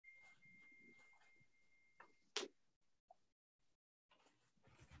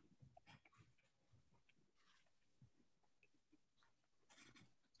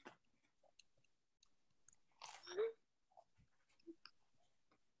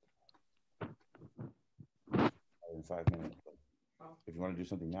in 5 minutes. If you want to do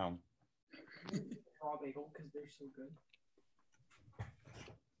something now. Raw bagel, because they're so good.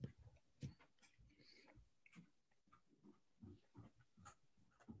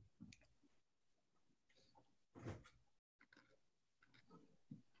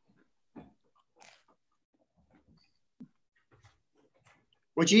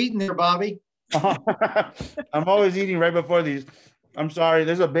 What you eating there, Bobby? I'm always eating right before these. I'm sorry.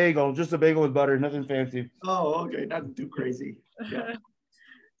 There's a bagel, just a bagel with butter, nothing fancy. Oh, okay. Nothing too crazy. Yeah.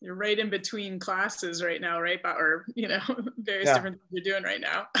 You're right in between classes right now, right? Or, various different things you're doing right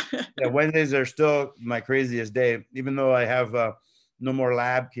now. Yeah, Wednesdays are still my craziest day, even though I have no more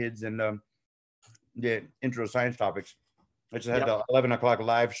lab kids and the intro science topics. I just had the 11 o'clock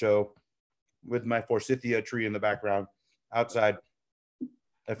live show with my forsythia tree in the background outside.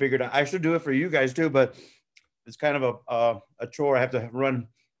 I figured I should do it for you guys too, but it's kind of a chore. I have to run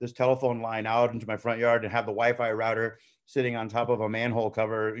this telephone line out into my front yard and have the Wi-Fi router sitting on top of a manhole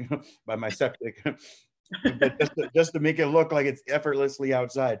cover by my septic, but just to make it look like it's effortlessly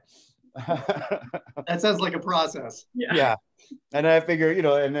outside. That sounds like a process. Yeah. And I figure,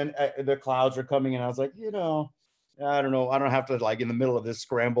 and then the clouds are coming and I was like, I don't know. I don't have to like in the middle of this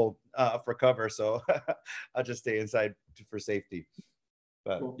scramble for cover. So I'll just stay inside for safety.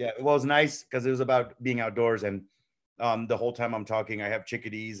 But cool. Yeah, it was nice because it was about being outdoors. And the whole time I'm talking, I have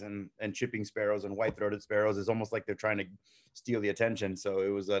chickadees and chipping sparrows and white-throated sparrows. It's almost like they're trying to steal the attention. So it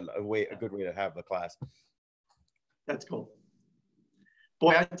was a good way to have the class. That's cool.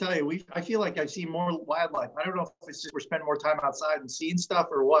 Boy, I tell you, I feel like I've seen more wildlife. I don't know if it's just we're spending more time outside and seeing stuff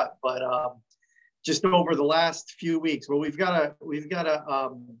or what, but just over the last few weeks, well, we've got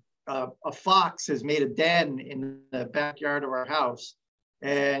a fox has made a den in the backyard of our house.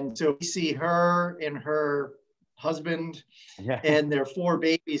 And so we see her and her husband and their 4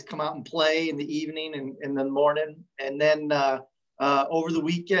 babies come out and play in the evening and in the morning. And then over the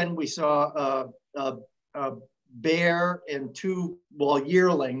weekend, we saw a bear and 2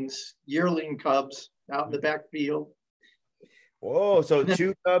 yearling cubs out in the backfield. Whoa! So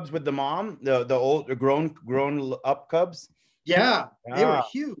 2 cubs with the mom, the old grown up cubs. Yeah, they were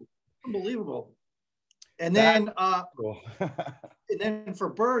huge, unbelievable. And then cool. and then for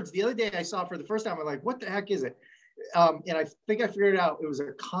birds, the other day I saw for the first time, I'm like, what the heck is it? And I think I figured it out. It was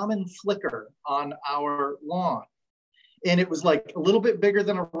a common flicker on our lawn, and it was like a little bit bigger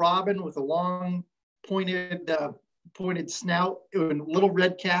than a robin with a long pointed snout, it was a little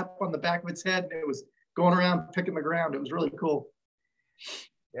red cap on the back of its head, and it was going around picking the ground. It was really cool.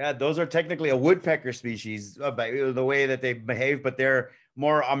 Yeah, those are technically a woodpecker species by the way that they behave, but they're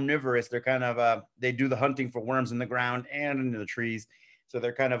more omnivorous. They're kind of they do the hunting for worms in the ground and in the trees. So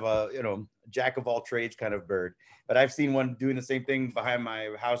they're kind of a jack of all trades kind of bird. But I've seen one doing the same thing behind my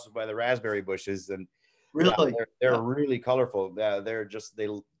house by the raspberry bushes, and really, they're really colorful. They're just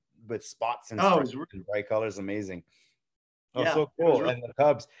with spots and bright colors, amazing. Oh, yeah, so cool. And the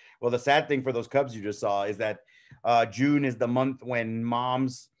cubs. Well, the sad thing for those cubs you just saw is that June is the month when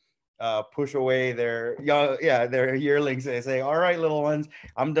moms push away their yearlings. They say, "All right, little ones,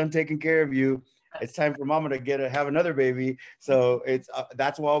 I'm done taking care of you. It's time for mama to have another baby." So it's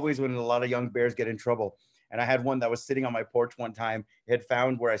that's always when a lot of young bears get in trouble. And I had one that was sitting on my porch one time. It had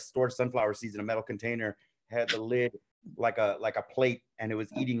found where I stored sunflower seeds in a metal container. Had the lid like a plate, and it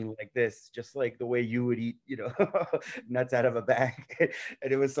was eating like this, just like the way you would eat, nuts out of a bag.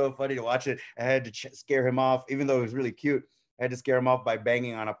 And it was so funny to watch it. I had to scare him off, even though it was really cute. I had to scare him off by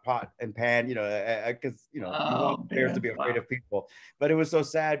banging on a pot and pan, because you want bears to be afraid of people. But it was so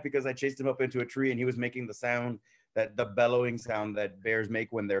sad because I chased him up into a tree, and he was making the bellowing sound that bears make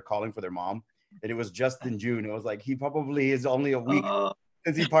when they're calling for their mom. And it was just in June. It was like he probably is only a week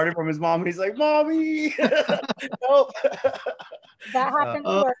since he parted from his mom, and he's like, "Mommy." Nope. That happened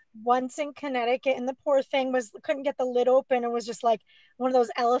to her once in Connecticut, and the poor thing couldn't get the lid open. It was just like one of those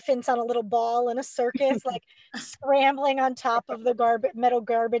elephants on a little ball in a circus, like scrambling on top of the metal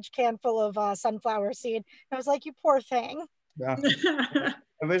garbage can full of sunflower seed. I was like, "You poor thing." Yeah.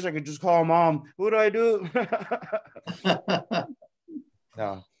 I wish I could just call mom. What do I do?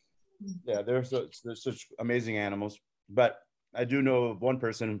 No. Yeah, they're such amazing animals. But I do know of one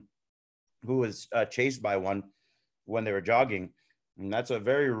person who was chased by one when they were jogging, and that's a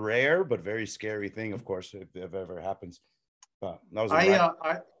very rare but very scary thing, of course, if it ever happens. But that was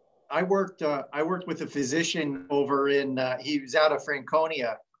I worked with a physician over in he was out of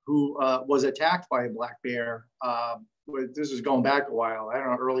Franconia who was attacked by a black bear. This was going back a while, I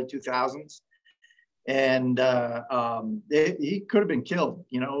don't know, early 2000s, and he could have been killed.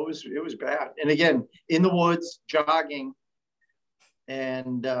 It was bad. And again, in the woods, jogging,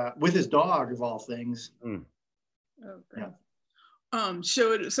 and with his dog, of all things. Oh, great.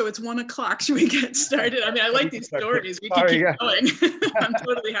 So it's 1 o'clock. Should we get started? I mean, I like these stories. We can keep going. I'm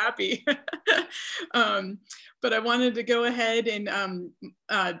totally happy. But I wanted to go ahead and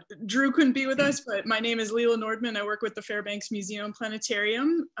Drew couldn't be with us, but my name is Leela Nordman. I work with the Fairbanks Museum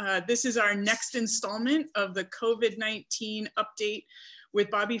Planetarium. This is our next installment of the COVID-19 update with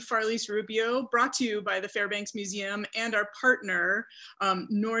Bobby Farlice-Rubio, brought to you by the Fairbanks Museum and our partner,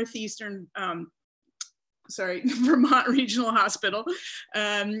 Vermont Regional Hospital.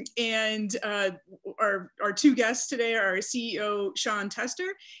 And our two guests today are our CEO, Sean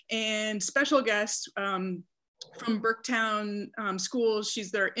Tester, and special guest from Burketown Schools.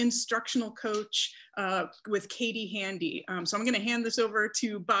 She's their instructional coach with Katie Handy. So I'm gonna hand this over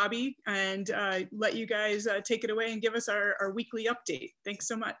to Bobby and let you guys take it away and give us our weekly update. Thanks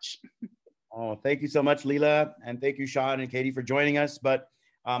so much. Oh, thank you so much, Leela. And thank you, Sean and Katie, for joining us. But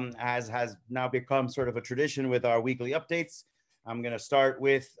as has now become sort of a tradition with our weekly updates, I'm going to start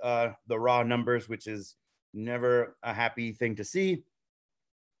with the raw numbers, which is never a happy thing to see.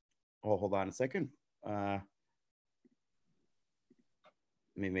 Oh, hold on a second.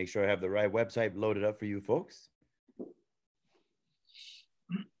 Let me make sure I have the right website loaded up for you folks.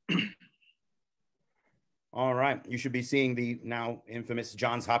 All right, you should be seeing the now infamous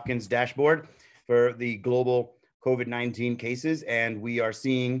Johns Hopkins dashboard for the global COVID-19 cases, and we are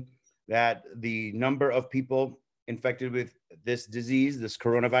seeing that the number of people infected with this disease, this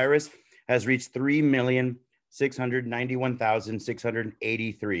coronavirus, has reached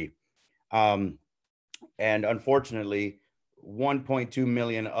 3,691,683. And unfortunately, 1.2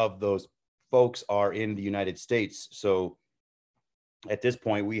 million of those folks are in the United States. So at this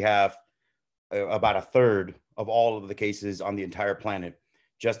point, we have about a third of all of the cases on the entire planet,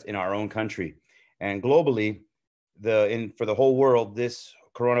 just in our own country. And globally, for the whole world, this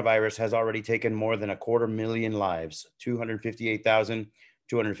coronavirus has already taken more than 250,000 lives,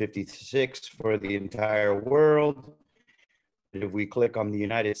 258,256 for the entire world. If we click on the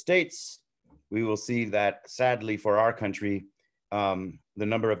United States, we will see that sadly for our country, the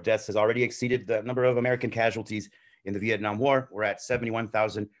number of deaths has already exceeded the number of American casualties in the Vietnam War. We're at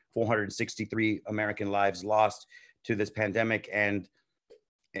 71,463 American lives lost to this pandemic. And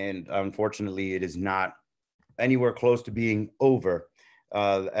unfortunately, it is not anywhere close to being over.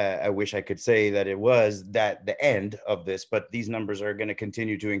 I wish I could say that it was the end of this, but these numbers are going to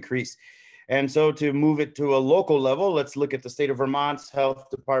continue to increase. And so to move it to a local level, let's look at the state of Vermont's health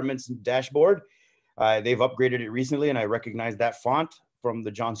department's dashboard. They've upgraded it recently, and I recognize that font from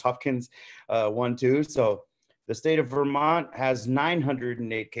the Johns Hopkins one too. So the state of Vermont has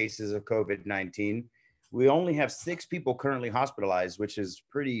 908 cases of COVID-19. We only have 6 people currently hospitalized, which is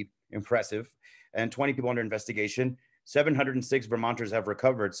pretty impressive, and 20 people under investigation. 706 Vermonters have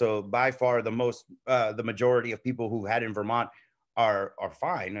recovered. So by far the majority of people who had in Vermont are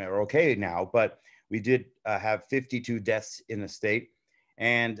fine, are okay now, but we did have 52 deaths in the state.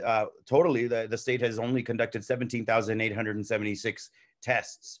 And totally, the state has only conducted 17,876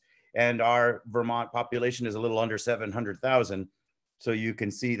 tests. And our Vermont population is a little under 700,000. So you can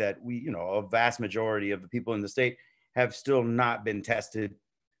see that a vast majority of the people in the state have still not been tested.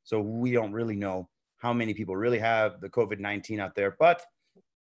 So we don't really know how many people really have the COVID-19 out there. But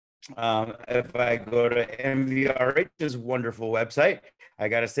if I go to NVRH's wonderful website, I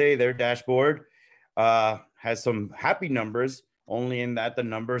got to say their dashboard has some happy numbers, only in that the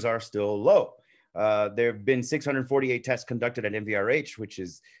numbers are still low. There have been 648 tests conducted at NVRH, which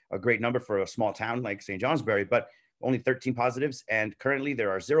is a great number for a small town like St. Johnsbury, but only 13 positives. And currently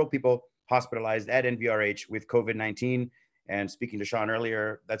there are 0 people hospitalized at NVRH with COVID-19. And speaking to Sean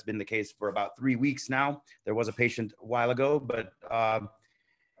earlier, that's been the case for about 3 weeks now. There was a patient a while ago, but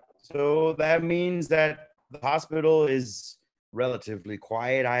so that means that the hospital is relatively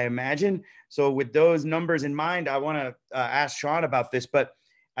quiet, I imagine. So with those numbers in mind, I want to ask Sean about this, but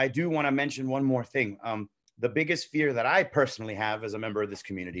I do want to mention one more thing. The biggest fear that I personally have as a member of this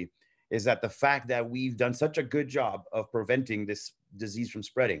community is that the fact that we've done such a good job of preventing this disease from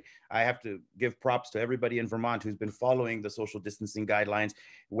spreading. I have to give props to everybody in Vermont who's been following the social distancing guidelines,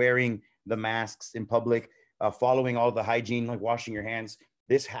 wearing the masks in public, following all the hygiene, like washing your hands.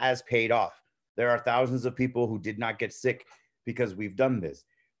 This has paid off. There are thousands of people who did not get sick because we've done this.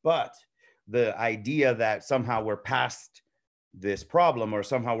 But the idea that somehow we're past this problem or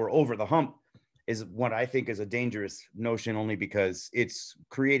somehow we're over the hump is what I think is a dangerous notion, only because it's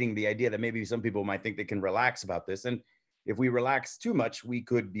creating the idea that maybe some people might think they can relax about this. And if we relax too much, we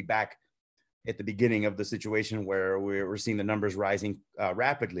could be back at the beginning of the situation where we're seeing the numbers rising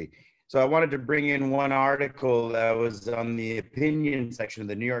rapidly. So I wanted to bring in one article that was on the opinion section of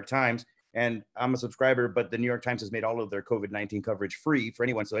the New York Times and I'm a subscriber, but the New York Times has made all of their COVID-19 coverage free for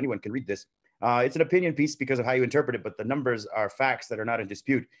anyone, so anyone can read this. It's an opinion piece because of how you interpret it, but the numbers are facts that are not in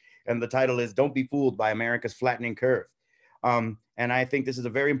dispute. And the title is "Don't Be Fooled by America's Flattening Curve." And I think this is a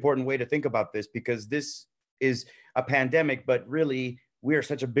very important way to think about this, because this is a pandemic, but really we are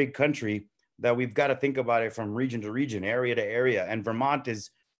such a big country that we've got to think about it from region to region, area to area. And Vermont is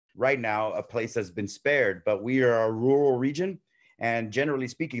right now a place that's been spared, but we are a rural region. And generally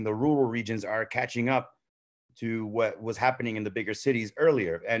speaking, the rural regions are catching up to what was happening in the bigger cities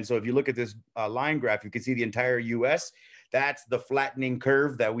earlier. And so if you look at this line graph, you can see the entire US. That's the flattening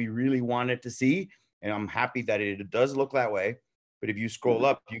curve that we really wanted to see. And I'm happy that it does look that way. But if you scroll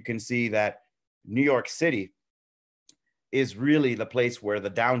up, you can see that New York City is really the place where the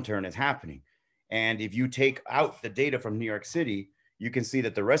downturn is happening. And if you take out the data from New York City, you can see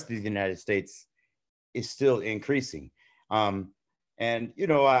that the rest of the United States is still increasing. And, you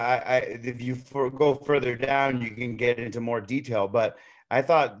know, if you go further down, you can get into more detail. But I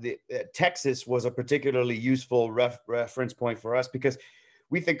thought Texas was a particularly useful reference point for us, because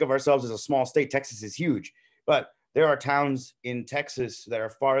we think of ourselves as a small state. Texas is huge, but there are towns in Texas that are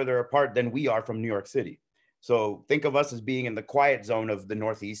farther apart than we are from New York City. So think of us as being in the quiet zone of the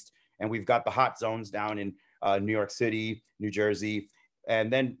Northeast, and we've got the hot zones down in New York City, New Jersey.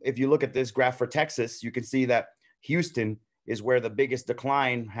 And then if you look at this graph for Texas, you can see that Houston is where the biggest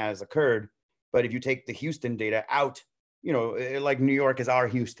decline has occurred. But if you take the Houston data out, you know, like New York is our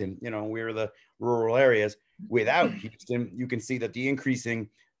Houston, you know, we're the rural areas. Without Houston, you can see that the increasing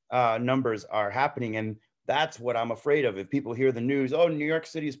numbers are happening. And that's what I'm afraid of. If people hear the news, oh, New York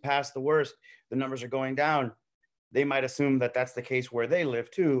City's past the worst, the numbers are going down, they might assume that that's the case where they live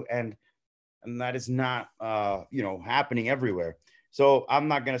too. And that is not, you know, happening everywhere. So I'm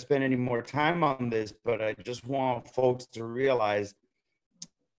not going to spend any more time on this, but I just want folks to realize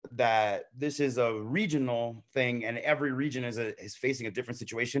that this is a regional thing, and every region is facing a different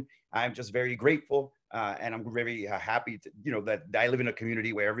situation. I'm just very grateful, and I'm very happy to, you know, that I live in a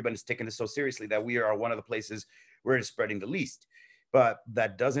community where everybody's taking this so seriously that we are one of the places where it's spreading the least. But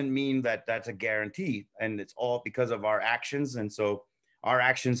that doesn't mean that that's a guarantee, and it's all because of our actions. And so our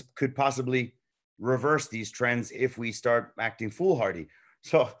actions could possibly reverse these trends if we start acting foolhardy.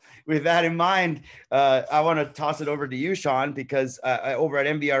 So with that in mind, I want to toss it over to you, Sean, because over at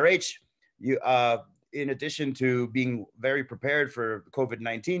MVRH, you, in addition to being very prepared for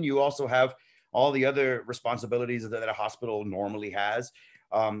COVID-19, you also have all the other responsibilities that a hospital normally has,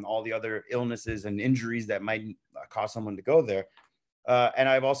 all the other illnesses and injuries that might cause someone to go there. And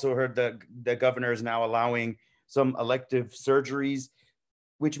I've also heard that the governor is now allowing some elective surgeries,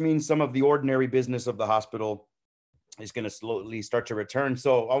 which means some of the ordinary business of the hospital is going to slowly start to return.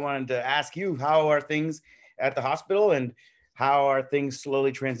 So I wanted to ask you, how are things at the hospital, and how are things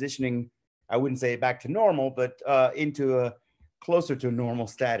slowly transitioning? I wouldn't say back to normal, but into a closer to normal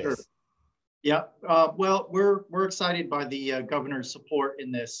status. Sure. Yeah, well, we're excited by the governor's support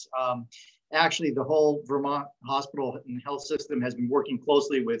in this. Actually, the whole Vermont hospital and health system has been working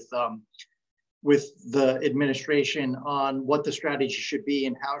closely with the administration on what the strategy should be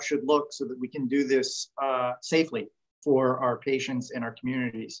and how it should look, so that we can do this safely for our patients and our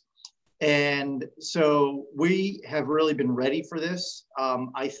communities. And so we have really been ready for this.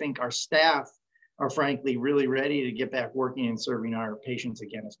 I think our staff are frankly really ready to get back working and serving our patients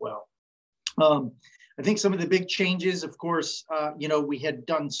again as well. I think some of the big changes, of course, you know, we had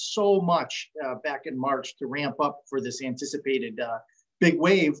done so much back in March to ramp up for this anticipated big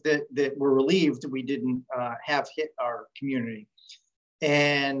wave that we're relieved we didn't have hit our community.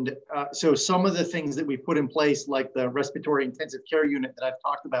 And so some of the things that we put in place, like the respiratory intensive care unit that I've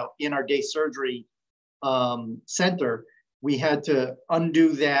talked about in our day surgery center, we had to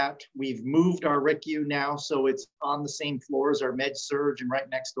undo that. We've moved our RICU now, so it's on the same floor as our med surge and right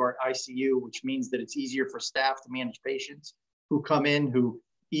next to our ICU, which means that it's easier for staff to manage patients who come in who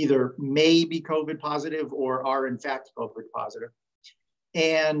either may be COVID positive or are in fact COVID positive.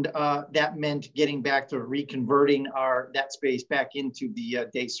 And that meant getting back to reconverting that space back into the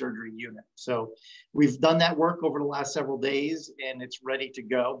day surgery unit. So we've done that work over the last several days, and it's ready to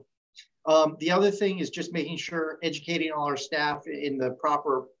go. The other thing is just making sure, educating all our staff in the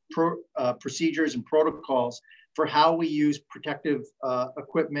proper procedures and protocols for how we use protective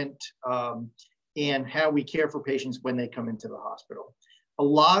equipment and how we care for patients when they come into the hospital. A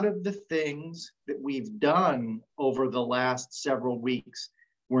lot of the things that we've done over the last several weeks,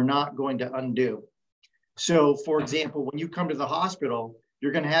 we're not going to undo. So for example, when you come to the hospital,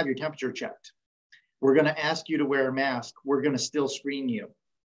 you're going to have your temperature checked. We're going to ask you to wear a mask. We're going to still screen you.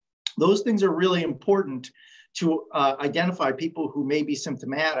 Those things are really important to identify people who may be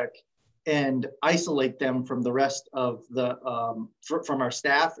symptomatic and isolate them from the rest of the, from our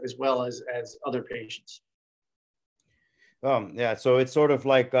staff as well as other patients. Yeah, so it's sort of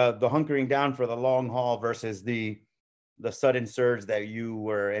like the hunkering down for the long haul versus the sudden surge that you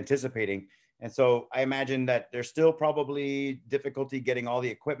were anticipating. And so I imagine that there's still probably difficulty getting all the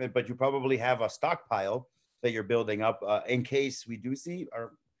equipment, but you probably have a stockpile that you're building up in case we do see.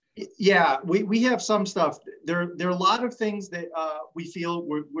 Or yeah, we have some stuff. There are a lot of things that we feel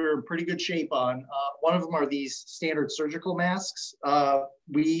we're in pretty good shape on. One of them are these standard surgical masks.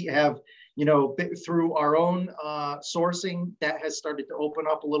 We have, you know, through our own sourcing, that has started to open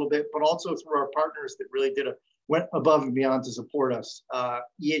up a little bit, but also through our partners that really went above and beyond to support us.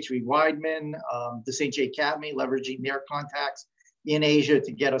 EHV Weidman, the St. J. Academy, leveraging their contacts in Asia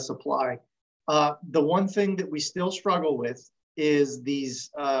to get a supply. The one thing that we still struggle with is these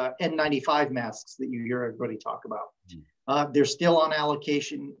N95 masks that you hear everybody talk about. They're still on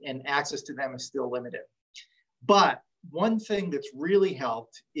allocation and access to them is still limited. But one thing that's really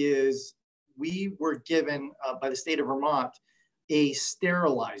helped is we were given by the state of Vermont a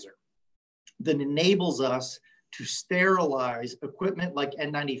sterilizer that enables us to sterilize equipment like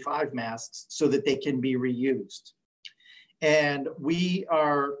N95 masks so that they can be reused. And we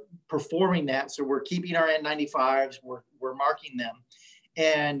are performing that. So we're keeping our N95s, we're marking them,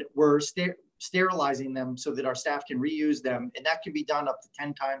 and we're sterilizing them so that our staff can reuse them. And that can be done up to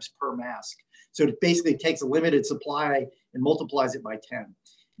 10 times per mask. So it basically takes a limited supply and multiplies it by 10. And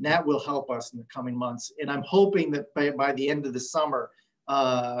that will help us in the coming months. And I'm hoping that by the end of the summer,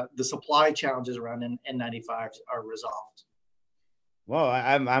 the supply challenges around N95s are resolved. Well,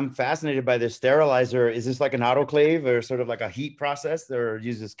 I'm fascinated by this sterilizer. Is this like an autoclave or sort of like a heat process or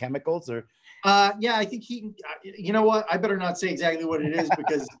uses chemicals or? Yeah, I think you know what? I better not say exactly what it is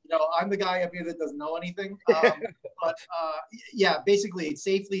because, you know, I'm the guy up here that doesn't know anything. But yeah, basically it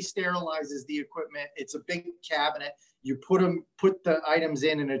safely sterilizes the equipment. It's a big cabinet. You put the items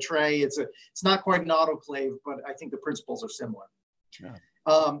in a tray. It's not quite an autoclave, but I think the principles are similar. Yeah.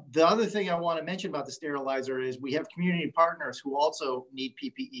 The other thing I want to mention about the sterilizer is we have community partners who also need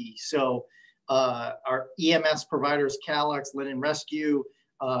PPE. So our EMS providers, Calex, Linen Rescue,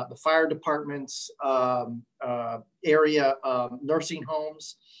 the fire departments, area nursing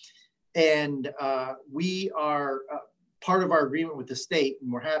homes. And we are, part of our agreement with the state,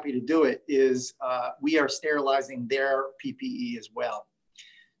 and we're happy to do it, is we are sterilizing their PPE as well.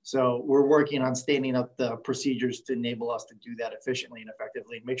 So we're working on standing up the procedures to enable us to do that efficiently and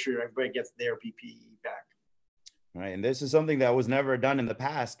effectively and make sure everybody gets their PPE back. Right, and this is something that was never done in the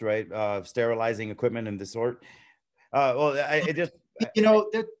past, right? Sterilizing equipment and this sort. Well, it just... You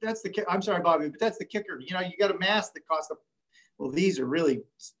know, that's the... I'm sorry, Bobby, but that's the kicker. You know, you got a mask that costs... Well, these are really...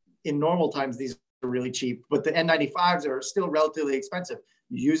 In normal times, these are really cheap, but the N95s are still relatively expensive.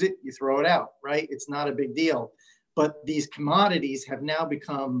 You use it, you throw it out, right? It's not a big deal. But these commodities have now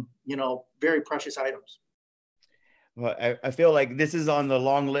become, you know, very precious items. Well, I feel like this is on the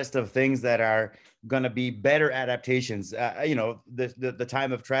long list of things that are going to be better adaptations. You know, the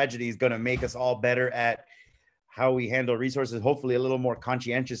time of tragedy is going to make us all better at how we handle resources, hopefully a little more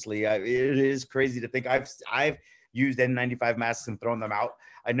conscientiously. It is crazy to think I've used N95 masks and thrown them out.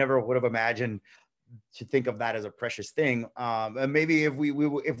 I never would have imagined to think of that as a precious thing. And maybe if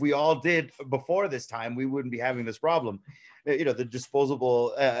we all did before this time, we wouldn't be having this problem. You know, the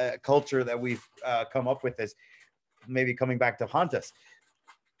disposable culture that we've come up with is maybe coming back to haunt us.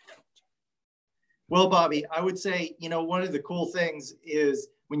 Well, Bobby, I would say, you know, one of the cool things is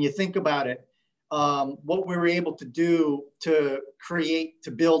when you think about it, what we were able to do to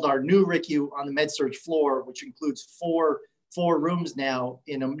build our new RICU on the med-surg floor, which includes four rooms now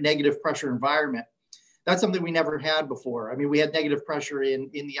in a negative pressure environment. That's something we never had before. I mean, we had negative pressure in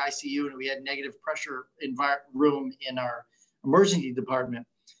the ICU and we had negative pressure room in our emergency department.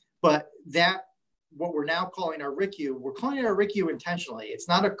 But what we're now calling our RICU, we're calling it our RICU intentionally. It's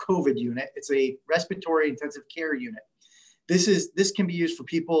not a COVID unit. It's a respiratory intensive care unit. This can be used for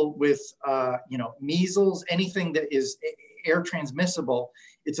people with, you know, measles, anything that is air transmissible.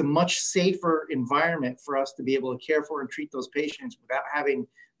 It's a much safer environment for us to be able to care for and treat those patients without having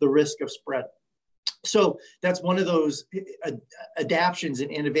the risk of spread. So that's one of those adaptions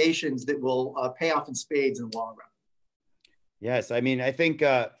and innovations that will pay off in spades in the long run. Yes, I mean, I think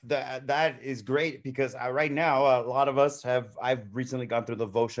that is great because right now, a lot of us I've recently gone through the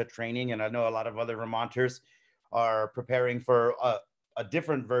VOSHA training, and I know a lot of other Vermonters are preparing for a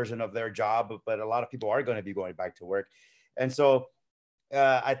different version of their job, but a lot of people are going to be going back to work. And so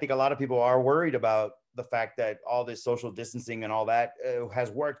I think a lot of people are worried about the fact that all this social distancing and all that has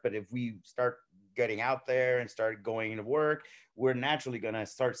worked, but if we start getting out there and start going to work, we're naturally going to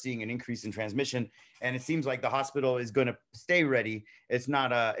start seeing an increase in transmission. And it seems like the hospital is going to stay ready. It's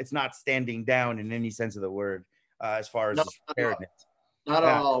not standing down in any sense of the word, as far as preparedness. Not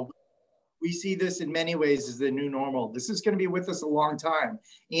at all. We see this in many ways as the new normal. This is going to be with us a long time.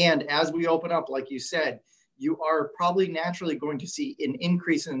 And as we open up, like you said, you are probably naturally going to see an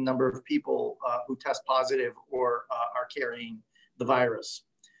increase in the number of people who test positive or are carrying the virus.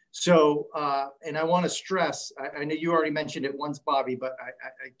 So, and I want to stress, I know you already mentioned it once, Bobby, but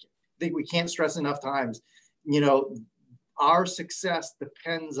I think we can't stress enough times, you know, our success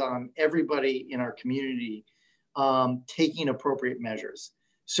depends on everybody in our community taking appropriate measures.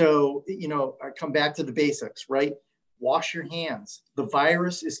 So, you know, I come back to the basics, right? Wash your hands. The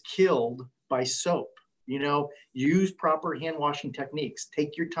virus is killed by soap. You know, use proper hand washing techniques.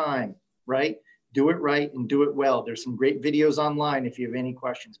 Take your time, right? Do it right and do it well. There's some great videos online if you have any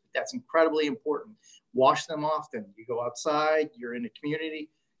questions, but that's incredibly important. Wash them often. You go outside, you're in a community,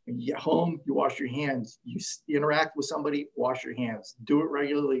 when you get home, you wash your hands. You interact with somebody, wash your hands. Do it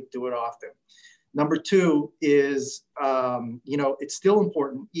regularly, do it often. Number two is, you know, it's still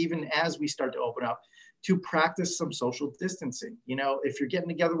important, even as we start to open up, to practice some social distancing. You know, if you're getting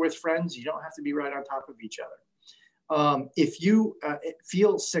together with friends, you don't have to be right on top of each other. If you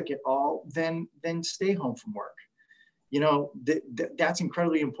feel sick at all, then stay home from work. You know, that's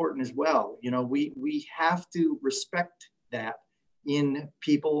incredibly important as well. You know, we have to respect that in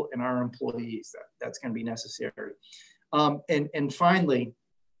people and our employees. That's going to be necessary. And finally,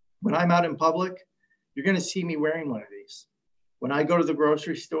 when I'm out in public, you're going to see me wearing one of these. When I go to the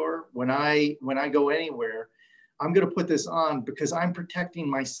grocery store, when I go anywhere, I'm going to put this on because I'm protecting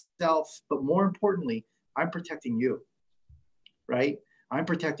myself, but more importantly, I'm protecting you, right? I'm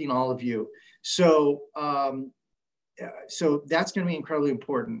protecting all of you. So, so that's going to be incredibly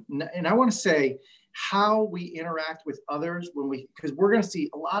important. And I want to say how we interact with others because we're going to see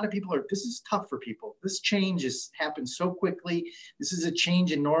a lot of people this is tough for people. This change has happened so quickly. This is a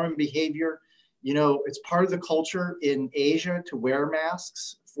change in norm and behavior. You know, it's part of the culture in Asia to wear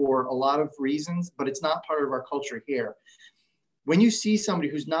masks for a lot of reasons, but it's not part of our culture here. When you see somebody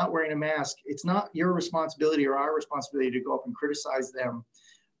who's not wearing a mask, it's not your responsibility or our responsibility to go up and criticize them.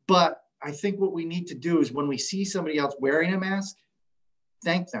 But I think what we need to do is when we see somebody else wearing a mask,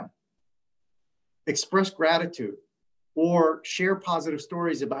 thank them. Express gratitude or share positive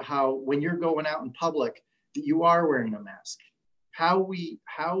stories about how when you're going out in public that you are wearing a mask. How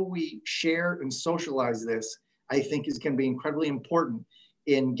we share and socialize this, I think, is going to be incredibly important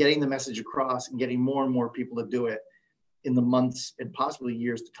in getting the message across and getting more and more people to do it in the months and possibly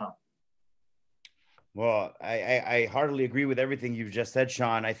years to come. Well, I heartily agree with everything you've just said,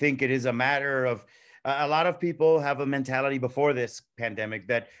 Sean. I think it is a matter of a lot of people have a mentality before this pandemic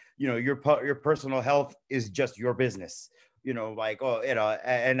that, you know, your personal health is just your business, you know, like, oh, you know,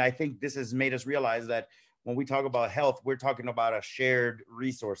 and I think this has made us realize that when we talk about health, we're talking about a shared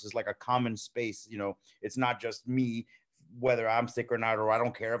resource. It's like a common space. You know, it's not just me, whether I'm sick or not, or I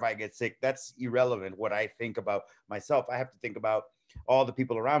don't care if I get sick. That's irrelevant. What I think about myself, I have to think about all the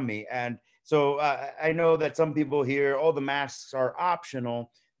people around me. And so I know that some people here, oh, the masks are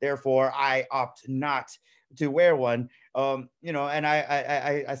optional, therefore I opt not to wear one. You know, and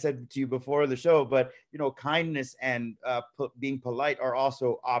I said to you before the show, but, you know, kindness and being polite are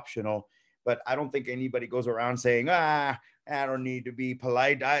also optional. But I don't think anybody goes around saying, I don't need to be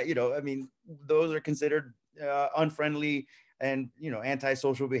polite. You know, I mean, those are considered unfriendly and, you know,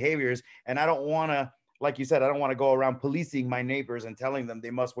 antisocial behaviors. And I don't want to, like you said, I don't want to go around policing my neighbors and telling them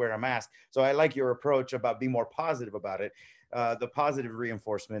they must wear a mask. So I like your approach about being more positive about it, the positive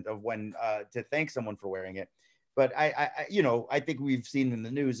reinforcement of when to thank someone for wearing it. But you know, I think we've seen in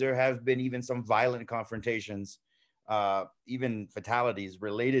the news, there have been even some violent confrontations, even fatalities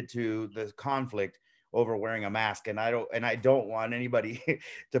related to the conflict over wearing a mask. And I don't want anybody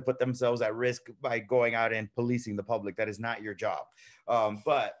to put themselves at risk by going out and policing the public. That is not your job.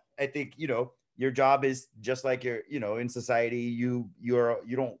 But I think, you know, your job is just like you know, in society, you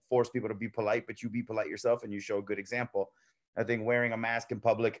don't force people to be polite, but you be polite yourself and you show a good example. I think wearing a mask in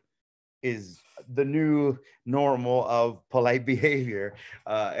public is the new normal of polite behavior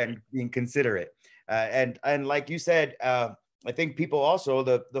and being considerate. And like you said, I think people also,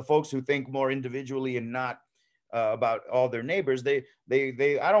 the folks who think more individually and not about all their neighbors, I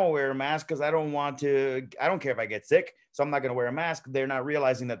don't wear a mask because I don't care if I get sick, so I'm not going to wear a mask. They're not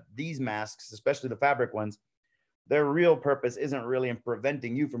realizing that these masks, especially the fabric ones, their real purpose isn't really in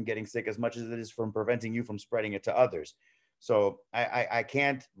preventing you from getting sick as much as it is from preventing you from spreading it to others. So I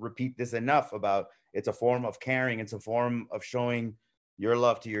can't repeat this enough about it's a form of caring. It's a form of showing your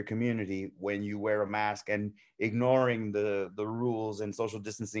love to your community when you wear a mask, and ignoring the rules and social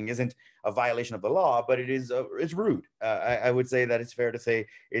distancing isn't a violation of the law, but it's rude. I would say that it's fair to say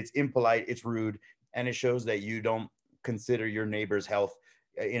it's impolite, it's rude, and it shows that you don't consider your neighbor's health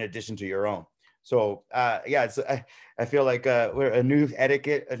in addition to your own. So yeah, I feel like we're a new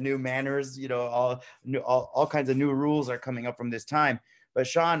etiquette, a new manners, all kinds of new rules are coming up from this time. But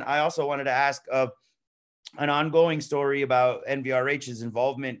Sean, I also wanted to ask an ongoing story about NVRH's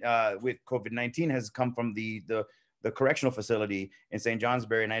involvement with COVID-19 has come from the correctional facility in St.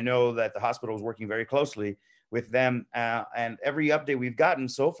 Johnsbury. And I know that the hospital is working very closely with them. And every update we've gotten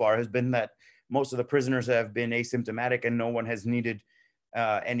so far has been that most of the prisoners have been asymptomatic and no one has needed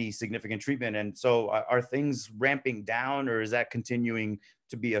any significant treatment. And so are things ramping down, or is that continuing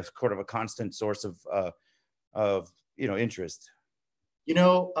to be a sort of a constant source of interest?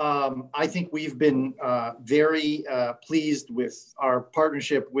 I think we've been very pleased with our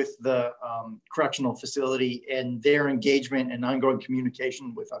partnership with the correctional facility, and their engagement and ongoing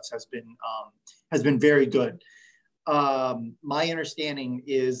communication with us has been very good. My understanding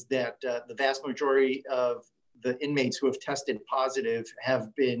is that the vast majority of the inmates who have tested positive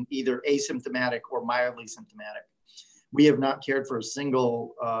have been either asymptomatic or mildly symptomatic. We have not cared for a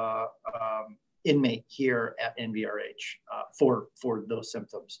single inmate here at NVRH for those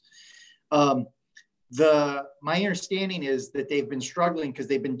symptoms. My understanding is that they've been struggling because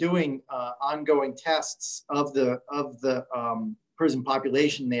they've been doing ongoing tests of the prison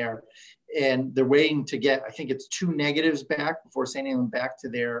population there, and they're waiting to get, I think it's 2 negatives back before sending them back to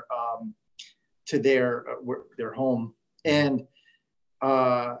their home. And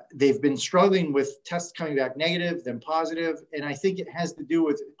they've been struggling with tests coming back negative, then positive. And I think it has to do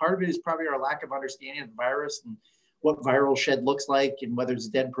with, part of it is probably our lack of understanding of the virus and what viral shed looks like, and whether it's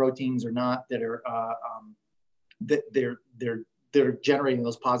dead proteins or not that are that they're generating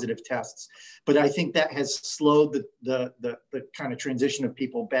those positive tests. But I think that has slowed the kind of transition of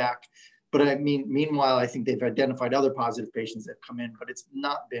people back. But I mean, meanwhile, I think they've identified other positive patients that come in, but it's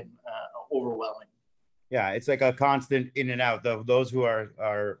not been overwhelming. Yeah, it's like a constant in and out. Those who are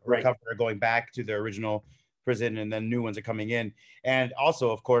right. recovered are going back to their original prison, and then new ones are coming in. And also,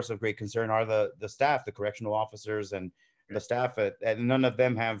 of course, of great concern are the staff, the correctional officers and the staff. And none of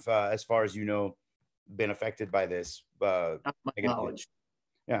them have, as far as you know, been affected by this. Not my knowledge.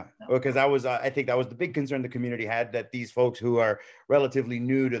 Yeah, because I think that was the big concern the community had, that these folks who are relatively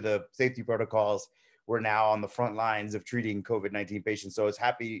new to the safety protocols were now on the front lines of treating COVID-19 patients. So it's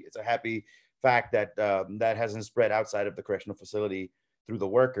a happy fact that that hasn't spread outside of the correctional facility through the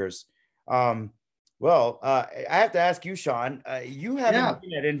workers. I have to ask you, Sean, you haven't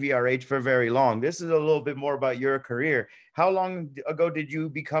been at NVRH for very long. This is a little bit more about your career. How long ago did you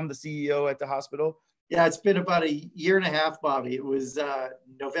become the CEO at the hospital? Yeah, it's been about 1.5 years, Bobby. It was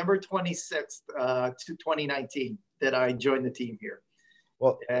November 26th, 2019 that I joined the team here.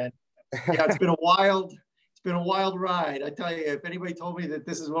 Well, and yeah, it's been a wild ride. I tell you, if anybody told me that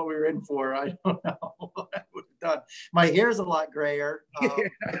this is what we were in for, I don't know what I would have done. My hair's a lot grayer.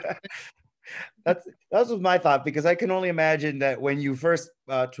 That was my thought, because I can only imagine that when you first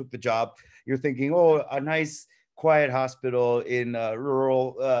took the job, you're thinking, oh, a nice quiet hospital in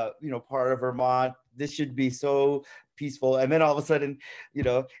rural part of Vermont. This should be so peaceful. And then all of a sudden,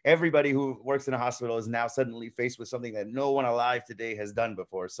 everybody who works in a hospital is now suddenly faced with something that no one alive today has done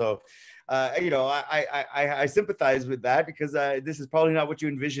before. So, I sympathize with that, because this is probably not what you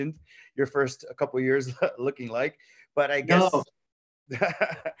envisioned your first couple of years looking like. But I guess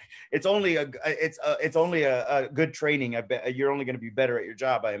it's only a good training. I bet you're only going to be better at your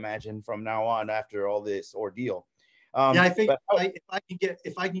job, I imagine, from now on after all this ordeal. I think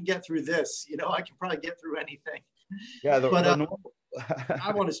if I can get through this, I can probably get through anything. Yeah,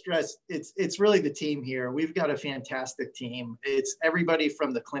 I want to stress it's really the team here. We've got a fantastic team. It's everybody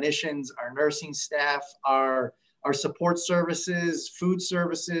from the clinicians, our nursing staff, our support services, food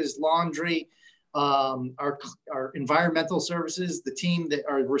services, laundry, our environmental services, the team that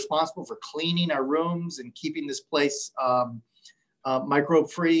are responsible for cleaning our rooms and keeping this place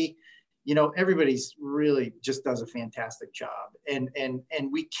microbe free. Everybody's really just does a fantastic job. And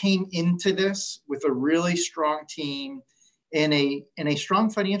we came into this with a really strong team and a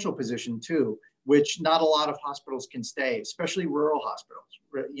strong financial position too, which not a lot of hospitals can stay, especially rural hospitals.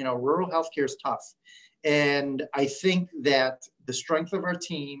 Rural healthcare is tough. And I think that the strength of our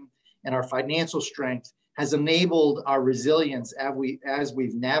team and our financial strength has enabled our resilience as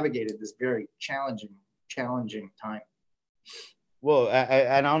we've navigated this very challenging time. Well,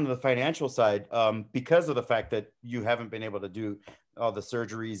 and on the financial side, because of the fact that you haven't been able to do all the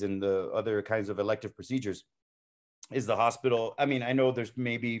surgeries and the other kinds of elective procedures, is the hospital, I mean, I know there's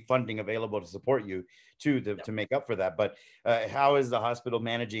maybe funding available to support you too, to make up for that, but how is the hospital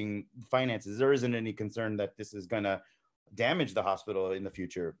managing finances? There isn't any concern that this is going to damage the hospital in the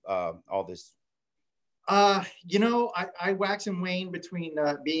future, all this? You know, I wax and wane between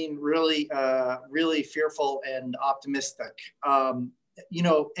being really, really fearful and optimistic. You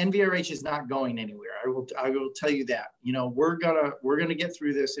know, NVRH is not going anywhere. I will tell you that. You know, we're gonna get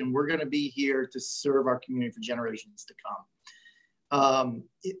through this, and we're gonna be here to serve our community for generations to come.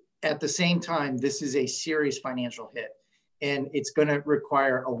 At the same time, this is a serious financial hit, and it's going to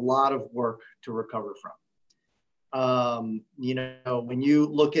require a lot of work to recover from. You know, when you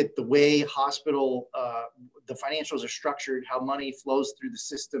look at the way hospital, the financials are structured, how money flows through the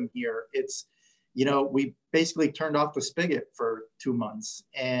system here, it's, you know, we basically turned off the spigot for 2 months.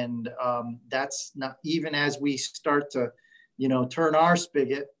 And that's not, even as we start to, you know, turn our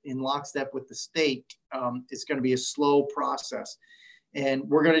spigot in lockstep with the state, it's going to be a slow process. And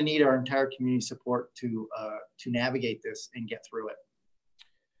we're going to need our entire community support to navigate this and get through it.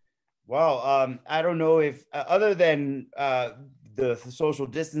 Well, I don't know if other than the social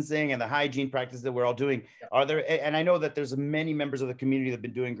distancing and the hygiene practices that we're all doing, are there, and I know that there's many members of the community that have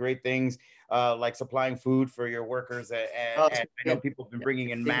been doing great things, like supplying food for your workers, and I know people have been bringing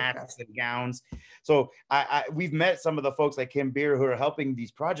in masks and gowns. So we've met some of the folks like Kim Beer who are helping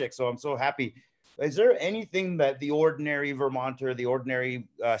these projects. So I'm so happy. Is there anything that the ordinary Vermonter, the ordinary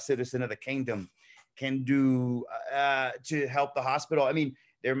citizen of the kingdom can do to help the hospital? I mean,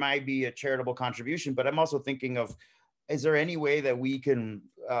 there might be a charitable contribution, but I'm also thinking of, is there any way that we can,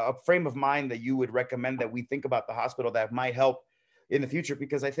 a frame of mind that you would recommend that we think about the hospital that might help in the future?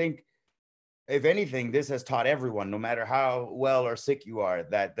 Because I think, if anything, this has taught everyone, no matter how well or sick you are,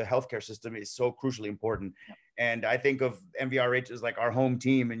 that the healthcare system is so crucially important. And I think of MVRH as like our home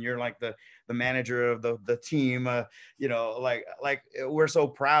team, and you're like the manager of the team. You know, like we're so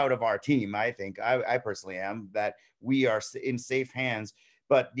proud of our team. I think I personally am, that we are in safe hands.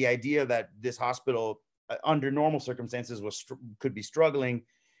 But the idea that this hospital, under normal circumstances, could be struggling,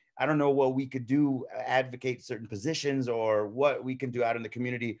 I don't know what we could do, advocate certain positions, or what we can do out in the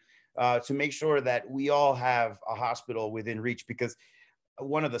community to make sure that we all have a hospital within reach. Because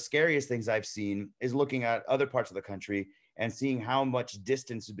one of the scariest things I've seen is looking at other parts of the country and seeing how much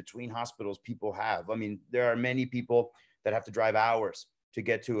distance between hospitals people have. I mean, there are many people that have to drive hours to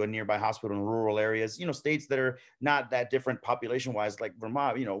get to a nearby hospital in rural areas, you know, states that are not that different population wise, like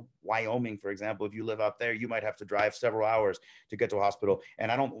Vermont, you know, Wyoming, for example. If you live out there, you might have to drive several hours to get to a hospital. And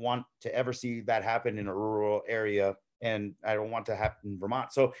I don't want to ever see that happen in a rural area, and I don't want to happen in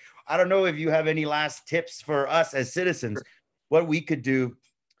Vermont. So I don't know if you have any last tips for us as citizens, what we could do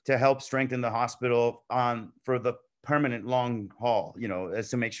to help strengthen the hospital for the permanent long haul, you know, as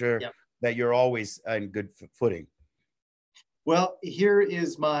to make sure that you're always in good footing. Well, here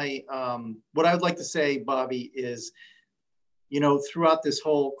is my, what I would like to say, Bobby, is, you know, throughout this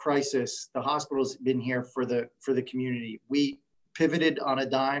whole crisis, the hospital's been here for the community. We pivoted on a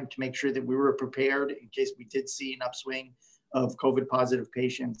dime to make sure that we were prepared in case we did see an upswing of COVID positive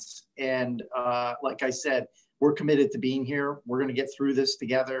patients. And like I said, we're committed to being here. We're going to get through this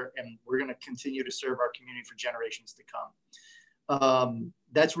together, and we're going to continue to serve our community for generations to come.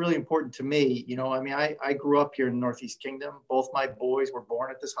 That's really important to me. You know, I mean, I grew up here in the Northeast Kingdom. Both my boys were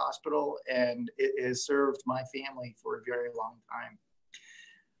born at this hospital, and it has served my family for a very long time.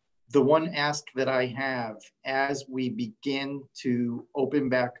 The one ask that I have as we begin to open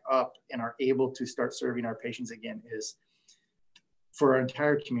back up and are able to start serving our patients again is, for our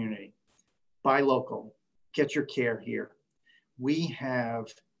entire community, buy local, get your care here. We have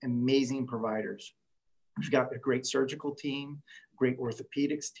amazing providers. We've got a great surgical team, great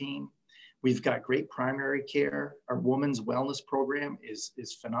orthopedics team. We've got great primary care. Our women's wellness program is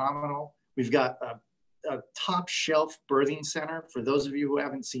phenomenal. We've got a top shelf birthing center. For those of you who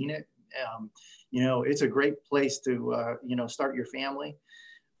haven't seen it, you know, it's a great place to, you know, start your family.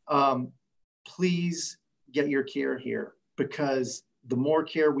 Please get your care here, because the more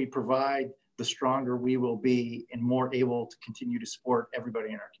care we provide, the stronger we will be and more able to continue to support everybody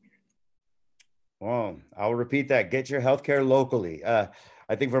in our community. Well, I'll repeat that. Get your healthcare locally.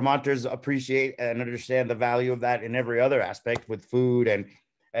 I think Vermonters appreciate and understand the value of that in every other aspect, with food and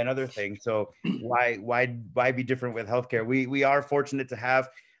other things. So why be different with healthcare? We are fortunate to have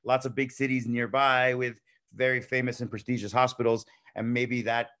lots of big cities nearby with very famous and prestigious hospitals, and maybe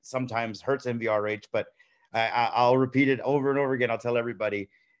that sometimes hurts MVRH, but I'll repeat it over and over again. I'll tell everybody,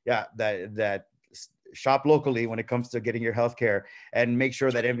 that shop locally when it comes to getting your healthcare, and make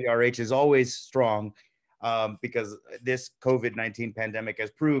sure that MVRH is always strong, because this COVID-19 pandemic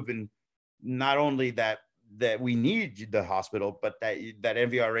has proven not only that we need the hospital, but that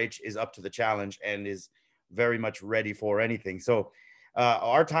NVRH is up to the challenge and is very much ready for anything. So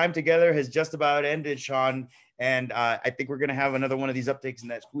our time together has just about ended, Sean. And I think we're going to have another one of these updates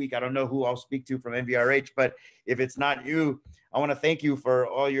next week. I don't know who I'll speak to from NVRH, but if it's not you, I want to thank you for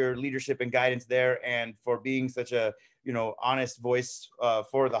all your leadership and guidance there, and for being such a, honest voice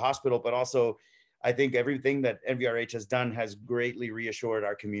for the hospital. But also, I think everything that NVRH has done has greatly reassured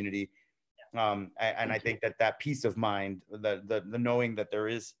our community. And I think that peace of mind, the knowing that there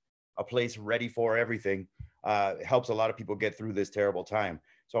is a place ready for everything, helps a lot of people get through this terrible time.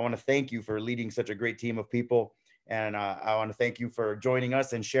 So I want to thank you for leading such a great team of people. And I want to thank you for joining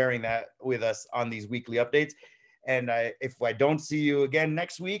us and sharing that with us on these weekly updates. And if I don't see you again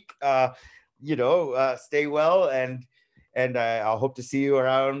next week, stay well. And I'll hope to see you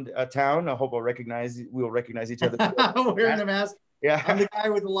around town. I hope we'll recognize each other. Wearing the mask. Yeah. I'm the guy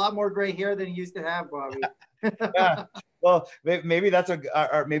with a lot more gray hair than he used to have, Bobby. Yeah. Well, maybe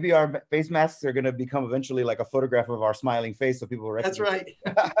maybe our face masks are going to become eventually like a photograph of our smiling face, so people will recognize.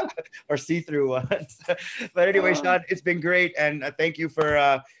 That's right. Or see-through ones. But anyway, Sean, it's been great, and thank you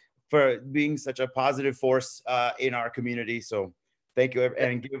for being such a positive force in our community. So thank you,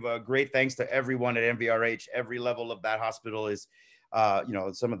 and give a great thanks to everyone at NVRH. Every level of that hospital is,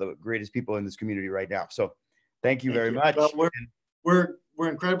 some of the greatest people in this community right now. So thank you very much. Well, we're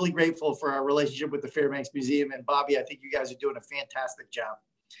incredibly grateful for our relationship with the Fairbanks Museum, and Bobby, I think you guys are doing a fantastic job.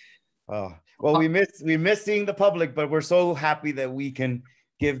 Oh, well, we miss seeing the public, but we're so happy that we can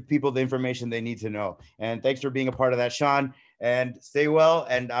give people the information they need to know. And thanks for being a part of that, Sean, and stay well.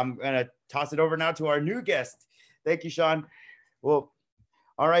 And I'm going to toss it over now to our new guest. Thank you, Sean. Well,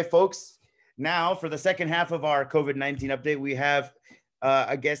 all right, folks. Now for the second half of our COVID-19 update, we have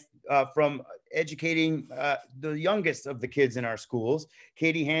a guest from educating the youngest of the kids in our schools.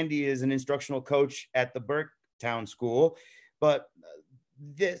 Katie Handy is an instructional coach at the Burketown School, but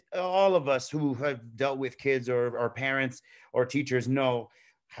all of us who have dealt with kids or parents or teachers know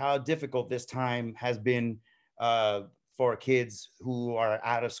how difficult this time has been for kids who are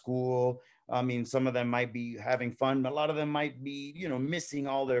out of school. I mean, some of them might be having fun, but a lot of them might be, missing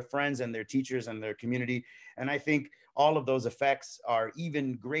all their friends and their teachers and their community. And I think all of those effects are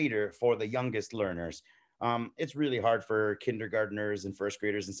even greater for the youngest learners. It's really hard for kindergartners and first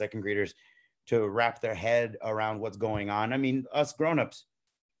graders and second graders to wrap their head around what's going on. I mean, us grownups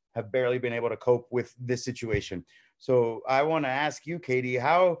have barely been able to cope with this situation. So I want to ask you, Katie,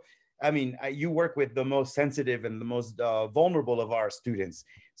 you work with the most sensitive and the most vulnerable of our students.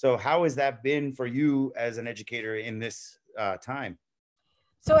 So how has that been for you as an educator in this time?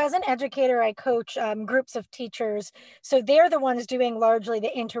 So as an educator, I coach groups of teachers. So they're the ones doing largely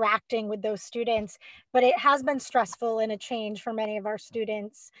the interacting with those students, but it has been stressful and a change for many of our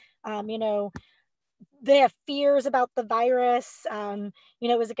students. They have fears about the virus.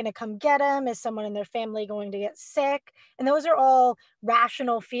 Is it going to come get them? Is someone in their family going to get sick? And those are all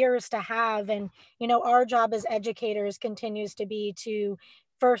rational fears to have. And, our job as educators continues to be to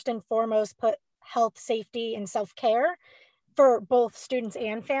first and foremost put health, safety, and self-care for both students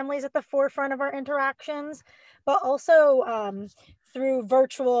and families at the forefront of our interactions, but also through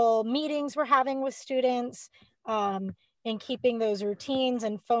virtual meetings we're having with students, and keeping those routines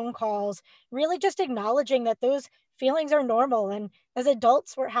and phone calls, really just acknowledging that those feelings are normal. And as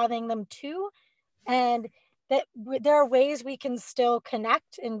adults, we're having them too. And that there are ways we can still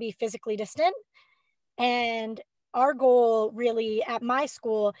connect and be physically distant. And our goal really at my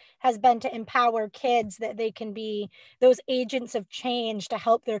school has been to empower kids that they can be those agents of change to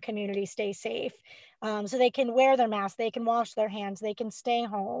help their community stay safe. So they can wear their mask, they can wash their hands, they can stay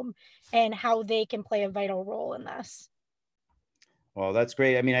home, and how they can play a vital role in this. Well, that's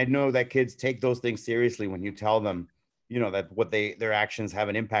great. I mean, I know that kids take those things seriously when you tell them, that their actions have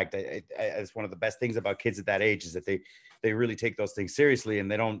an impact. It's one of the best things about kids at that age is that they really take those things seriously and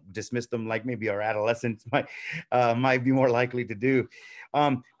they don't dismiss them like maybe our adolescents might be more likely to do.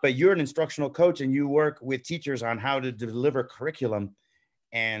 But you're an instructional coach and you work with teachers on how to deliver curriculum,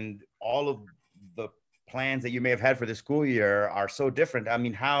 and all of the plans that you may have had for the school year are so different. I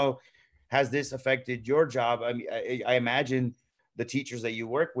mean, how has this affected your job? I mean, I imagine the teachers that you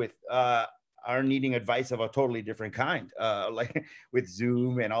work with are needing advice of a totally different kind, like with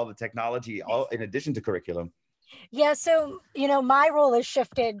Zoom and all the technology, all in addition to curriculum. Yeah, so, my role has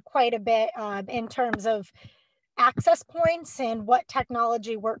shifted quite a bit in terms of access points and what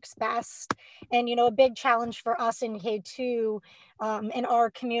technology works best. And, you know, a big challenge for us in K2 in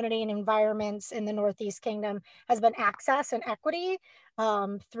our community and environments in the Northeast Kingdom has been access and equity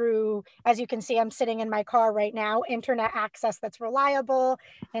through, as you can see, I'm sitting in my car right now, internet access that's reliable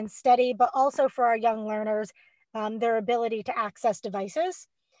and steady, but also for our young learners, their ability to access devices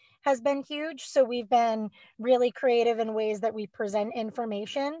has been huge. So we've been really creative in ways that we present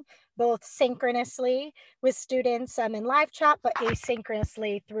information, both synchronously with students in live chat, but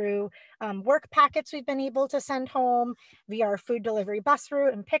asynchronously through work packets we've been able to send home via our food delivery bus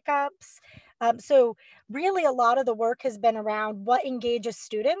route and pickups. So really a lot of the work has been around what engages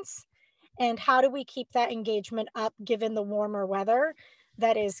students and how do we keep that engagement up given the warmer weather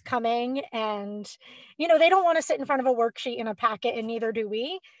that is coming. And, you know, they don't want to sit in front of a worksheet in a packet, and neither do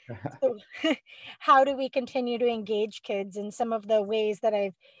we. So how do we continue to engage kids? And some of the ways that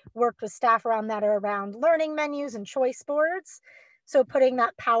I've worked with staff around that are around learning menus and choice boards. So putting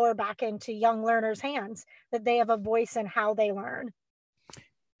that power back into young learners' hands, that they have a voice in how they learn.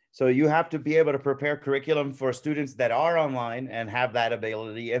 So you have to be able to prepare curriculum for students that are online and have that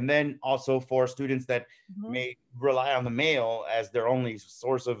ability. And then also for students that may rely on the mail as their only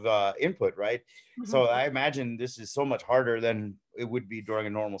source of input, right? So I imagine this is so much harder than it would be during a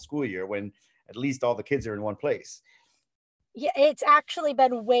normal school year when at least all the kids are in one place. Yeah, it's actually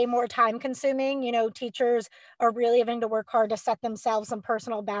been way more time consuming. You know, teachers are really having to work hard to set themselves some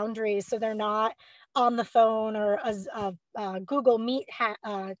personal boundaries so they're not on the phone or a Google Meet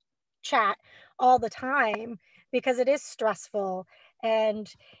chat all the time, because it is stressful and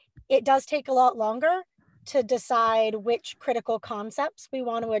it does take a lot longer to decide which critical concepts we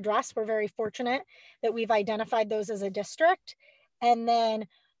want to address. We're very fortunate that we've identified those as a district. And then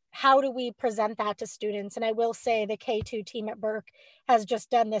how do we present that to students? And I will say the K2 team at Burke has just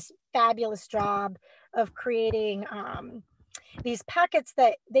done this fabulous job of creating these packets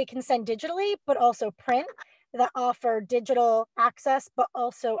that they can send digitally, but also print, that offer digital access, but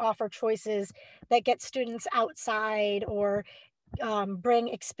also offer choices that get students outside or bring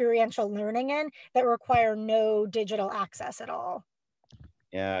experiential learning in that require no digital access at all.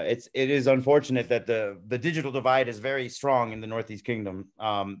 Yeah, it is unfortunate that the digital divide is very strong in the Northeast Kingdom.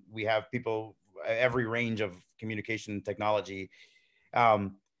 We have people every range of communication technology.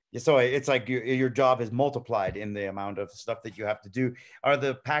 So it's like your job is multiplied in the amount of stuff that you have to do. Are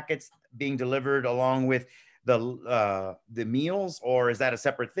the packets being delivered along with the meals, or is that a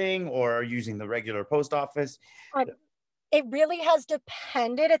separate thing, or are you using the regular post office? It really has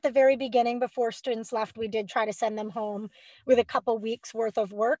depended. At the very beginning, before students left, we did try to send them home with a couple weeks worth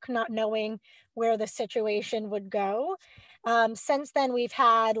of work, not knowing where the situation would go. Since then,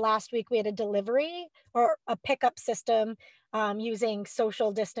 last week we had a delivery or a pickup system using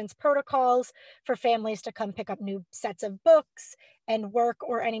social distance protocols for families to come pick up new sets of books and work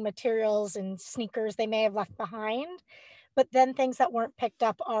or any materials and sneakers they may have left behind. But then things that weren't picked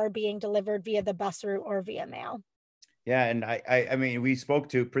up are being delivered via the bus route or via mail. Yeah, and I mean, we spoke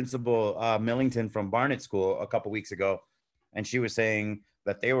to Principal Millington from Barnett School a couple weeks ago, and she was saying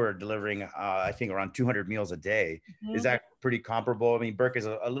that they were delivering, I think, around 200 meals a day. Is that pretty comparable? I mean, Burke is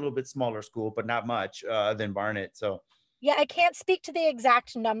a little bit smaller school, but not much than Barnett. So yeah, I can't speak to the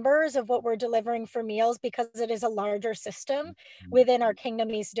exact numbers of what we're delivering for meals because it is a larger system within our Kingdom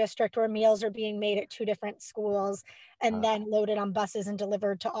East district where meals are being made at 2 different schools and then loaded on buses and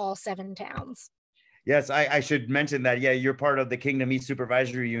delivered to all 7 towns. Yes, I should mention that. Yeah, you're part of the Kingdom East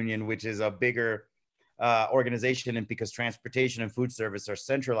Supervisory Union, which is a bigger organization, and because transportation and food service are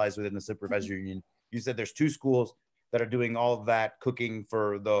centralized within the Supervisory Union. You said there's 2 schools that are doing all of that cooking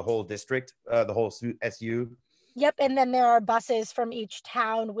for the whole district, the whole SU. Yep, and then there are buses from each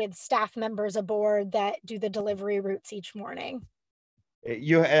town with staff members aboard that do the delivery routes each morning.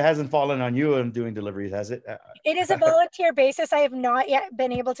 It hasn't fallen on you on doing deliveries, has it? It is a volunteer basis. I have not yet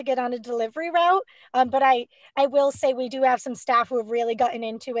been able to get on a delivery route, but I will say we do have some staff who have really gotten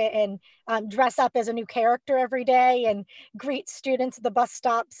into it and dress up as a new character every day and greet students at the bus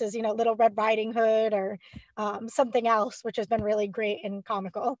stops as, you know, Little Red Riding Hood or something else, which has been really great and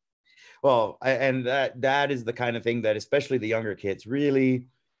comical. Well, and that is the kind of thing that especially the younger kids really,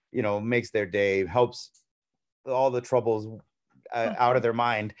 you know, makes their day, helps all the troubles out of their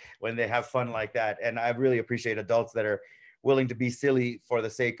mind when they have fun like that. And I really appreciate adults that are willing to be silly for the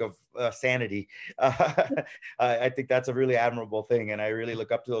sake of sanity. I think that's a really admirable thing, and I really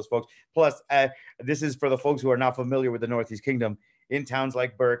look up to those folks. Plus, this is for the folks who are not familiar with the Northeast Kingdom. In towns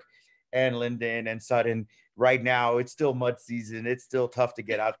like Burke and Linden and Sutton, right now it's still mud season. It's still tough to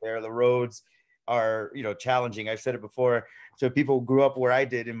get out there. The roads, are, challenging. I've said it before. So people who grew up where I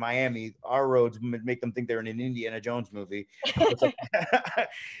did in Miami, our roads make them think they're in an Indiana Jones movie.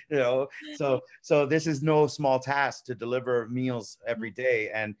 So this is no small task to deliver meals every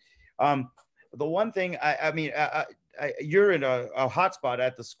day. And the one thing, you're in a hotspot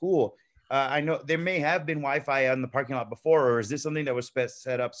at the school. I know there may have been Wi-Fi on the parking lot before, or is this something that was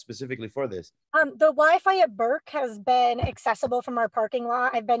set up specifically for this? The Wi-Fi at Burke has been accessible from our parking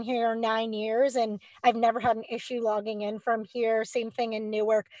lot. I've been here 9 years and I've never had an issue logging in from here. Same thing in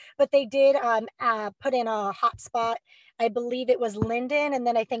Newark, but they did put in a hotspot. I believe it was Linden, and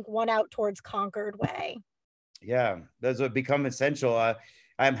then I think one out towards Concord Way. Yeah, those have become essential.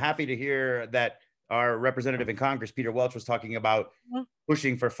 I'm happy to hear that our representative in Congress, Peter Welch, was talking about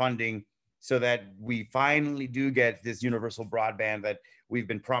pushing for funding so that we finally do get this universal broadband that we've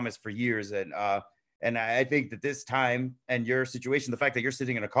been promised for years. And I think that this time and your situation, the fact that you're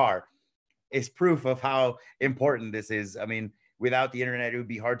sitting in a car, is proof of how important this is. I mean, without the internet, it would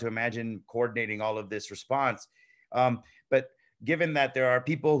be hard to imagine coordinating all of this response. But given that there are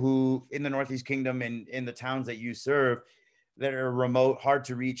people who in the Northeast Kingdom and in the towns that you serve that are remote, hard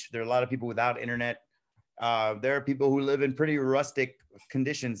to reach, there are a lot of people without internet. There are people who live in pretty rustic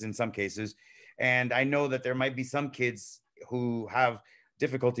conditions in some cases. And I know that there might be some kids who have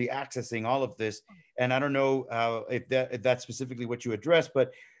difficulty accessing all of this. And I don't know if that's specifically what you address,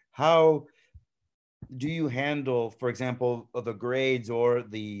 but how do you handle, for example, the grades or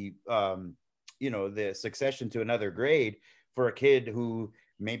the succession to another grade for a kid who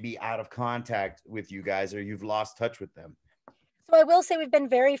may be out of contact with you guys or you've lost touch with them? So I will say we've been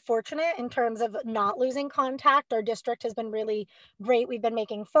very fortunate in terms of not losing contact. Our district has been really great. We've been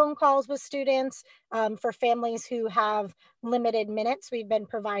making phone calls with students. For families who have limited minutes, we've been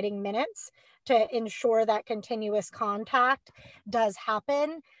providing minutes to ensure that continuous contact does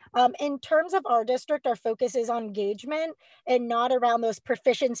happen. In terms of our district, our focus is on engagement and not around those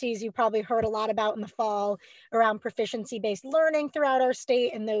proficiencies you probably heard a lot about in the fall around proficiency-based learning throughout our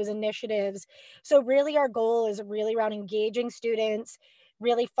state and those initiatives. So really our goal is really around engaging students,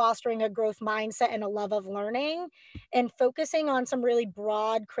 really fostering a growth mindset and a love of learning, and focusing on some really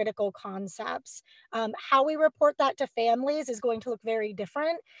broad critical concepts. How we report that to families is going to look very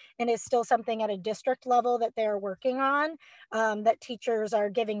different and is still something at a district level that they're working on, that teachers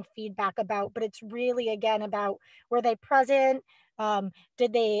are giving feedback about, but it's really, again, about were they present?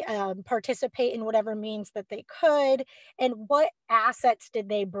 Did they participate in whatever means that they could? And what assets did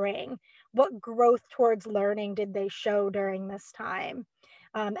they bring? What growth towards learning did they show during this time?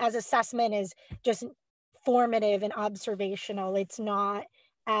 As assessment is just formative and observational, it's not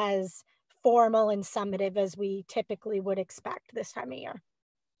as formal and summative as we typically would expect this time of year.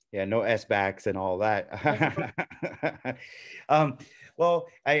 Yeah, no S-backs and all that. Well,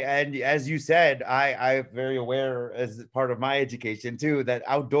 and as you said, I'm very aware as part of my education too, that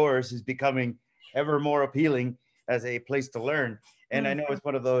outdoors is becoming ever more appealing as a place to learn. And I know it's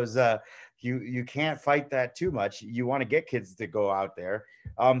one of those, you can't fight that too much. You want to get kids to go out there.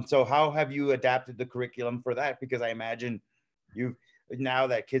 So how have you adapted the curriculum for that? Because I imagine now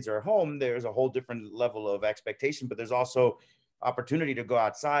that kids are home, there's a whole different level of expectation, but there's also opportunity to go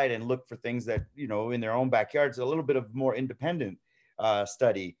outside and look for things that, in their own backyards, a little bit of more independent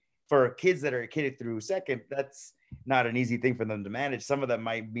study. For kids that are kidded through second, that's not an easy thing for them to manage. Some of them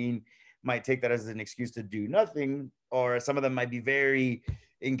might take that as an excuse to do nothing, or some of them might be very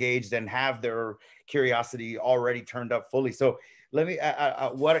engaged and have their curiosity already turned up fully. So let me,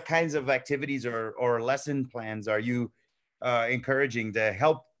 what kinds of activities or lesson plans are you encouraging to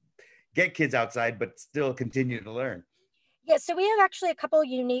help get kids outside, but still continue to learn? Yeah, so we have actually a couple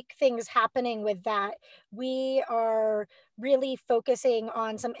unique things happening with that. We are really focusing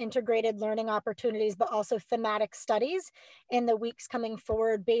on some integrated learning opportunities, but also thematic studies in the weeks coming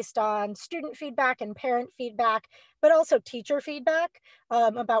forward based on student feedback and parent feedback, but also teacher feedback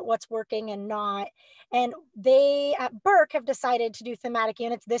about what's working and not. And they at Burke have decided to do thematic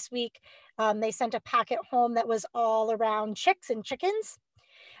units this week. They sent a packet home that was all around chicks and chickens.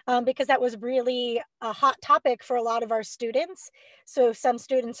 Because that was really a hot topic for a lot of our students. So some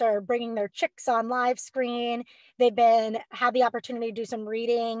students are bringing their chicks on live screen. They've had the opportunity to do some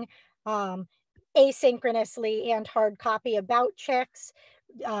reading asynchronously and hard copy about chicks,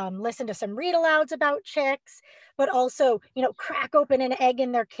 listen to some read alouds about chicks, but also, crack open an egg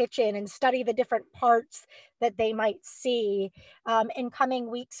in their kitchen and study the different parts that they might see. In coming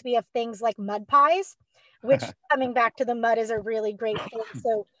weeks, we have things like mud pies, which coming back to the mud is a really great thing.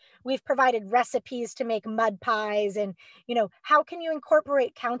 So we've provided recipes to make mud pies. And, you know, how can you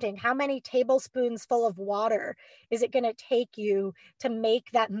incorporate counting? How many tablespoons full of water is it going to take you to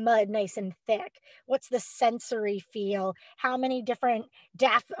make that mud nice and thick? What's the sensory feel? How many different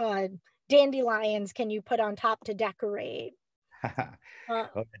dandelions can you put on top to decorate?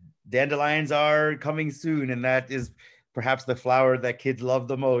 Dandelions are coming soon, and that is perhaps the flower that kids love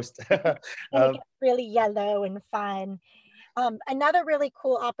the most. Really yellow and fun. Another really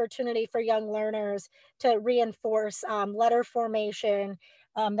cool opportunity for young learners to reinforce letter formation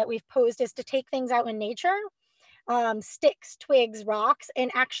that we've posed is to take things out in nature, sticks, twigs, rocks, and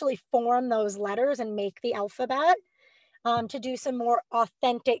actually form those letters and make the alphabet, to do some more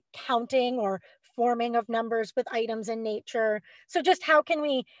authentic counting or forming of numbers with items in nature. So just how can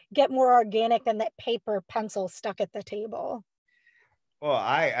we get more organic than that paper pencil stuck at the table? Well,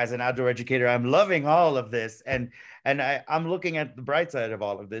 as an outdoor educator, I'm loving all of this. And I'm looking at the bright side of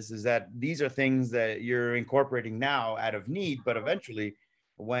all of this is that these are things that you're incorporating now out of need, but eventually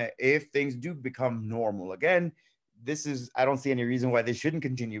if things do become normal again, I don't see any reason why they shouldn't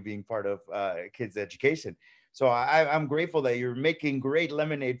continue being part of kids' education. So I'm grateful that you're making great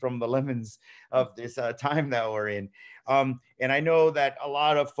lemonade from the lemons of this time that we're in. And I know that a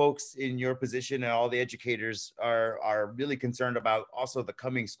lot of folks in your position and all the educators are really concerned about also the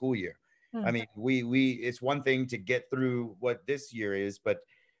coming school year. I mean, it's one thing to get through what this year is, but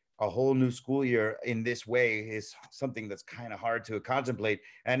a whole new school year in this way is something that's kind of hard to contemplate.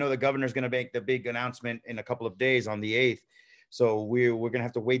 And I know the governor's going to make the big announcement in a couple of days on the 8th. So we're going to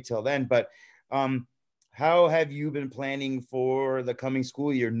have to wait till then. But how have you been planning for the coming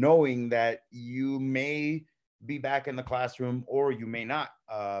school year, knowing that you may be back in the classroom or you may not?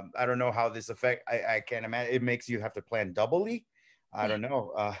 I don't know how this affects. I can't imagine. It makes you have to plan doubly. I don't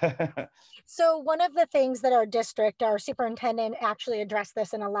know. So one of the things that our superintendent actually addressed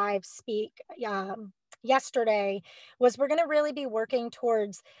this in a live speak yesterday was we're going to really be working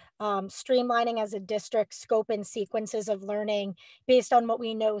towards streamlining as a district scope and sequences of learning based on what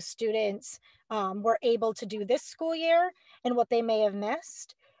we know students were able to do this school year and what they may have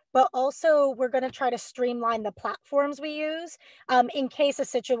missed. But also we're going to try to streamline the platforms we use in case a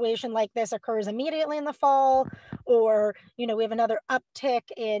situation like this occurs immediately in the fall, or, you know, we have another uptick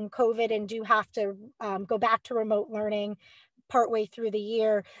in COVID and do have to go back to remote learning partway through the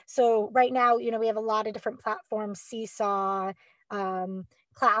year. So right now, you know, we have a lot of different platforms: Seesaw,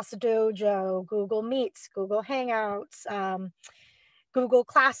 Class Dojo, Google Meets, Google Hangouts, Google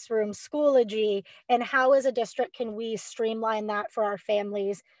Classroom, Schoology. And how as a district can we streamline that for our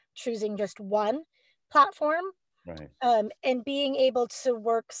families, choosing just one platform, right? And being able to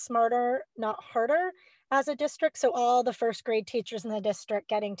work smarter, not harder as a district. So all the first grade teachers in the district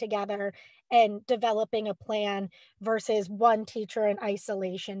getting together and developing a plan versus one teacher in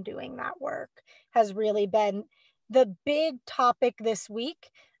isolation doing that work has really been the big topic this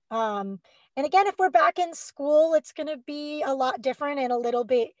week. And again, if we're back in school, it's going to be a lot different and a little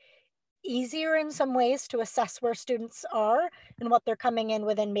bit easier in some ways to assess where students are and what they're coming in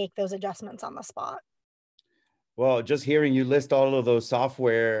with and make those adjustments on the spot. Well, just hearing you list all of those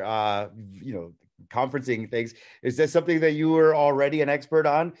software, conferencing things, is that something that you were already an expert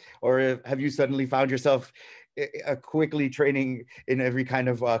on, or have you suddenly found yourself quickly training in every kind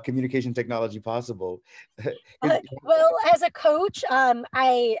of communication technology possible? Well, as a coach,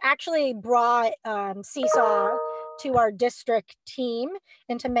 I actually brought Seesaw to our district team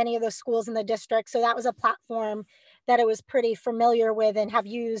and to many of the schools in the district. So that was a platform that I was pretty familiar with and have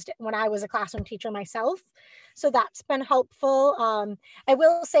used when I was a classroom teacher myself. So that's been helpful. I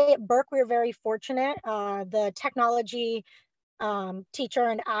will say at Burke, we were very fortunate. The technology teacher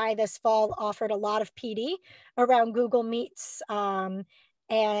and I this fall offered a lot of PD around Google Meets and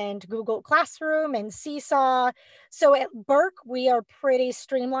Google Classroom and Seesaw. So at Burke, we are pretty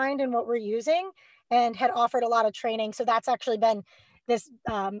streamlined in what we're using and had offered a lot of training. So that's actually been this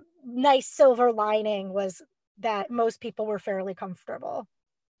nice silver lining, was that most people were fairly comfortable.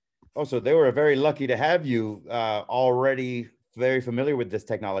 Oh, so they were very lucky to have you already very familiar with this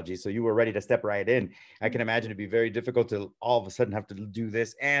technology. So you were ready to step right in. I can imagine it'd be very difficult to all of a sudden have to do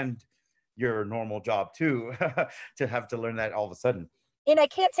this and your normal job too, to have to learn that all of a sudden. And I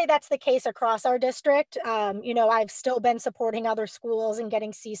can't say that's the case across our district. I've still been supporting other schools and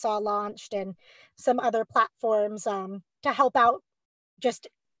getting Seesaw launched and some other platforms to help out just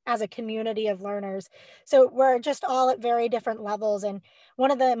as a community of learners. So we're just all at very different levels. And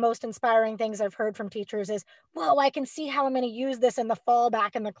one of the most inspiring things I've heard from teachers is, whoa, I can see how I'm going to use this in the fall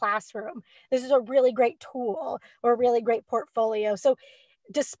back in the classroom. This is a really great tool or a really great portfolio. So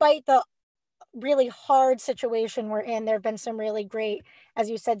despite the really hard situation we're in, there have been some really great, as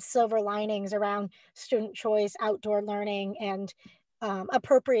you said, silver linings around student choice, outdoor learning, and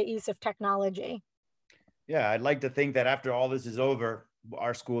appropriate use of technology. Yeah, I'd like to think that after all this is over,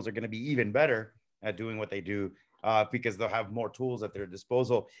 our schools are going to be even better at doing what they do, because they'll have more tools at their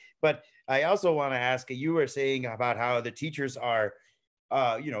disposal. But I also want to ask, you were saying about how the teachers are,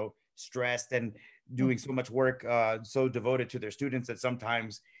 stressed and doing so much work, so devoted to their students that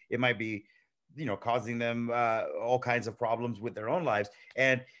sometimes it might be, causing them all kinds of problems with their own lives.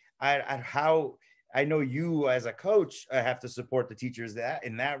 And how I know you as a coach have to support the teachers that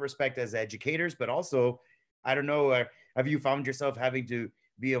in that respect as educators, but also, I don't know, have you found yourself having to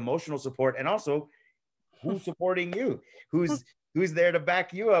be emotional support, and also who's supporting you? Who's there to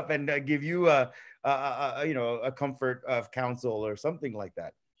back you up and give you a comfort of counsel or something like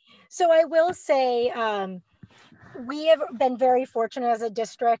that? So I will say, we have been very fortunate as a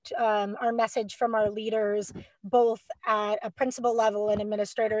district. Our message from our leaders, both at a principal level and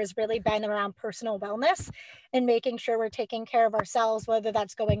administrator, has really been around personal wellness and making sure we're taking care of ourselves, whether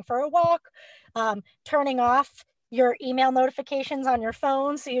that's going for a walk, turning off your email notifications on your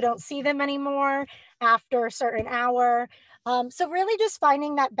phone so you don't see them anymore after a certain hour. So really just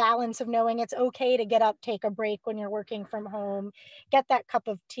finding that balance of knowing it's okay to get up, take a break when you're working from home, get that cup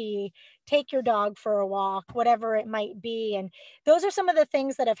of tea, take your dog for a walk, whatever it might be. And those are some of the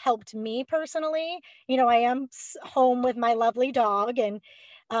things that have helped me personally. I am home with my lovely dog, and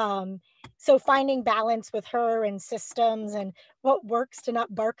so finding balance with her and systems and what works to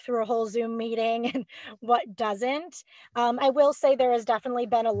not bark through a whole Zoom meeting and what doesn't. I will say there has definitely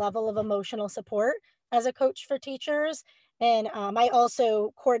been a level of emotional support as a coach for teachers. And I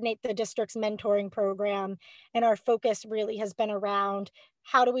also coordinate the district's mentoring program. And our focus really has been around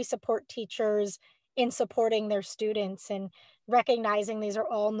how do we support teachers in supporting their students and recognizing these are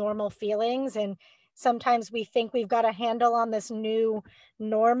all normal feelings. And sometimes we think we've got a handle on this new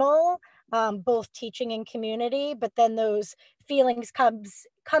normal, both teaching and community, but then those feelings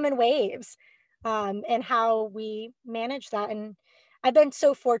come in waves, and how we manage that. And I've been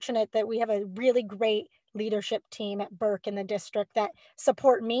so fortunate that we have a really great leadership team at Burke in the district that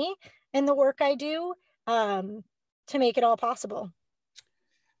support me in the work I do, to make it all possible.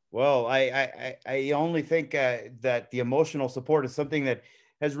 Well, I only think that the emotional support is something that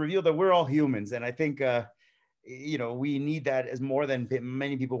has revealed that we're all humans, and I think we need that as more than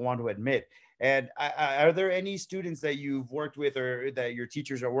many people want to admit. And are there any students that you've worked with or that your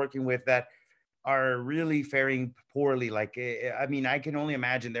teachers are working with that are really faring poorly? Like, I mean, I can only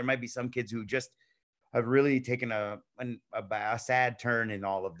imagine there might be some kids who just have really taken a sad turn in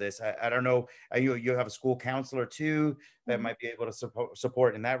all of this. I don't know. You have a school counselor too that might be able to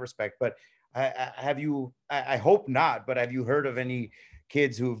support in that respect. But I hope not. But have you heard of any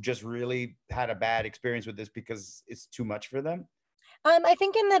kids who've just really had a bad experience with this because it's too much for them? I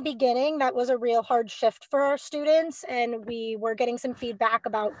think in the beginning, that was a real hard shift for our students, and we were getting some feedback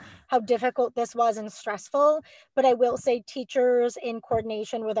about how difficult this was and stressful. But I will say teachers, in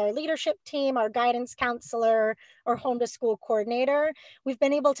coordination with our leadership team, our guidance counselor, our home to school coordinator, we've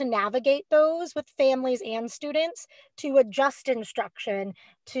been able to navigate those with families and students to adjust instruction,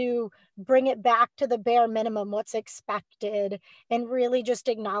 to bring it back to the bare minimum, what's expected, and really just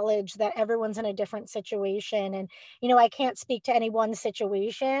acknowledge that everyone's in a different situation. And I can't speak to any one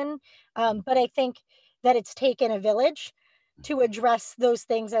situation, but I think that it's taken a village to address those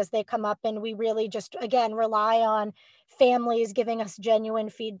things as they come up. And we really just, again, rely on families giving us genuine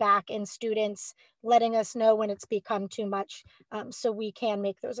feedback and students letting us know when it's become too much, so we can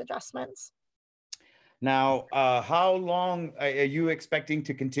make those adjustments. Now, how long are you expecting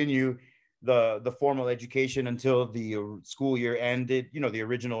to continue the formal education until the school year ended, the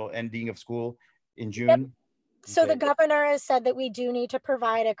original ending of school in June? Yep. So the governor has said that we do need to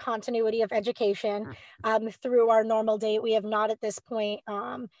provide a continuity of education through our normal date. We have not at this point,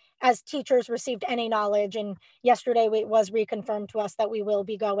 as teachers, received any knowledge. And yesterday it was reconfirmed to us that we will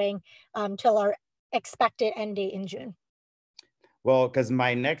be going till our expected end date in June. Well, because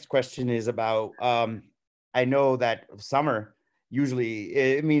my next question is about, I know that summer usually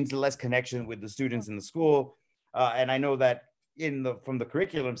it means less connection with the students in the school. And I know that from the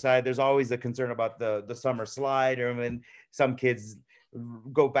curriculum side, there's always a concern about the summer slide, or when some kids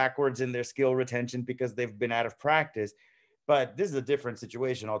go backwards in their skill retention because they've been out of practice. But this is a different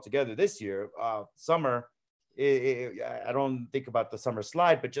situation altogether this year. Summer, I don't think about the summer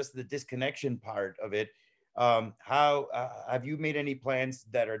slide, but just the disconnection part of it. How have you made any plans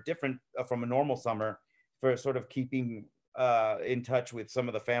that are different from a normal summer for sort of keeping in touch with some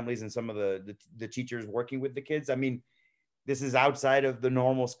of the families and some of the teachers working with the kids? I mean, this is outside of the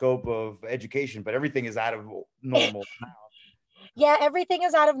normal scope of education, but everything is out of normal now. Yeah, everything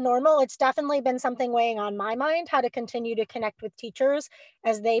is out of normal. It's definitely been something weighing on my mind, how to continue to connect with teachers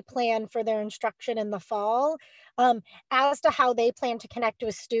as they plan for their instruction in the fall. As to how they plan to connect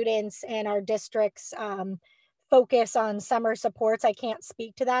with students and our district's focus on summer supports, I can't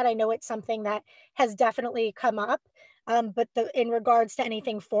speak to that. I know it's something that has definitely come up, but in regards to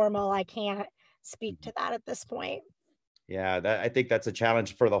anything formal, I can't speak to that at this point. Yeah, I think that's a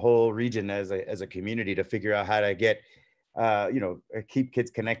challenge for the whole region as a community to figure out how to get, keep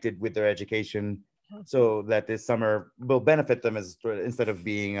kids connected with their education so that this summer will benefit them instead of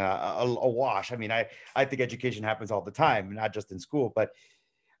being a wash. I mean, I think education happens all the time, not just in school, but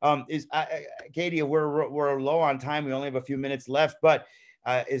Katie, we're low on time. We only have a few minutes left, but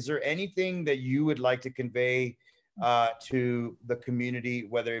is there anything that you would like to convey to the community,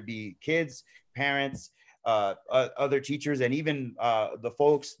 whether it be kids, parents, other teachers, and even the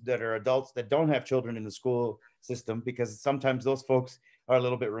folks that are adults that don't have children in the school system, because sometimes those folks are a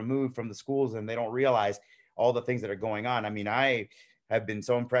little bit removed from the schools and they don't realize all the things that are going on. I mean, I have been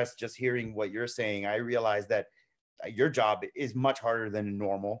so impressed just hearing what you're saying. I realize that your job is much harder than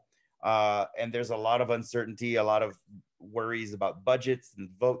normal. And there's a lot of uncertainty, a lot of worries about budgets and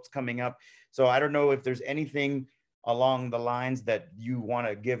votes coming up. So I don't know if there's anything along the lines that you want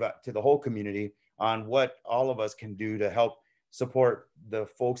to give to the whole community on what all of us can do to help support the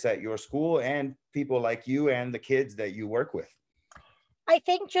folks at your school and people like you and the kids that you work with. I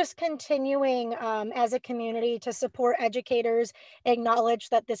think just continuing as a community to support educators, acknowledge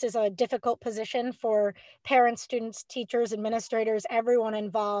that this is a difficult position for parents, students, teachers, administrators, everyone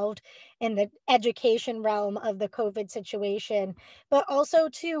involved in the education realm of the COVID situation, but also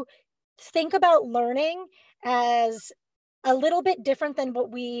to think about learning as a little bit different than what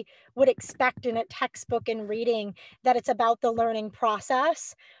we would expect in a textbook and reading, that it's about the learning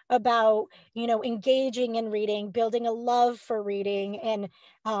process, about, engaging in reading, building a love for reading, and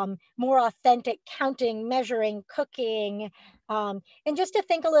more authentic counting, measuring, cooking, and just to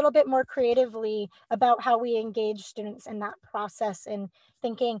think a little bit more creatively about how we engage students in that process, and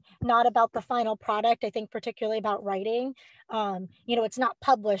thinking not about the final product. I think particularly about writing. It's not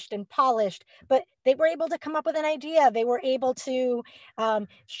published and polished, but they were able to come up with an idea. They were able to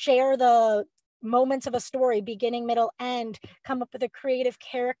share the moments of a story, beginning, middle, end, come up with a creative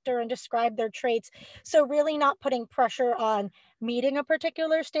character and describe their traits. So really not putting pressure on meeting a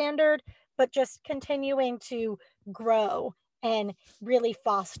particular standard, but just continuing to grow and really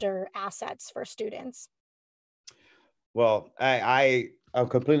foster assets for students. Well, I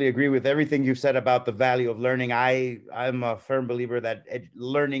completely agree with everything you've said about the value of learning. I'm a firm believer that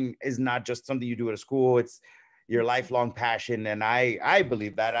learning is not just something you do at a school. It's your lifelong passion. And I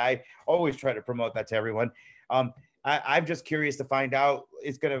believe that. I always try to promote that to everyone. I'm just curious to find out,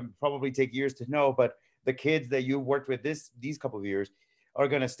 it's going to probably take years to know, but the kids that you worked with these couple of years are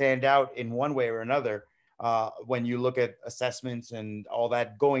going to stand out in one way or another. When you look at assessments and all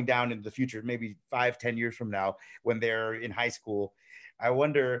that going down into the future, maybe 5-10 years from now, when they're in high school, I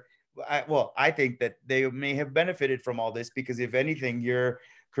wonder, I think that they may have benefited from all this, because if anything, your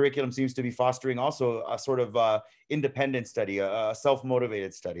curriculum seems to be fostering also a sort of independent study, a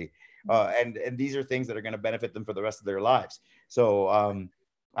self-motivated study. And these are things that are going to benefit them for the rest of their lives. So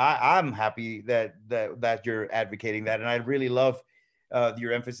I'm happy that you're advocating that. And I really love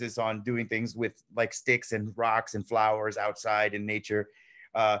your emphasis on doing things with like sticks and rocks and flowers outside in nature.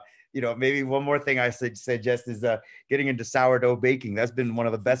 Maybe one more thing I suggest is getting into sourdough baking. That's been one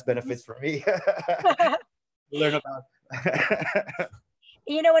of the best benefits for me. Learn about.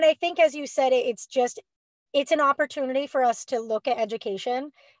 And I think, as you said, it's an opportunity for us to look at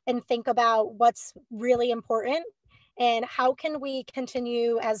education and think about what's really important. And how can we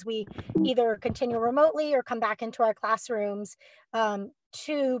continue, as we either continue remotely or come back into our classrooms,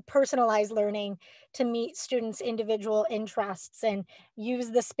 to personalize learning, to meet students' individual interests, and use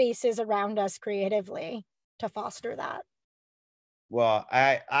the spaces around us creatively to foster that. Well,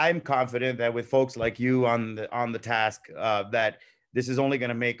 I'm confident that with folks like you on the task, that this is only going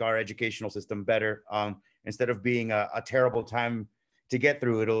to make our educational system better. Instead of being a terrible time to get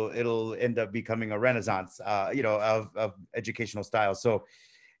through, it'll end up becoming a renaissance, of educational styles. So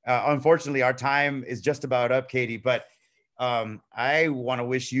unfortunately, our time is just about up, Katie, but I want to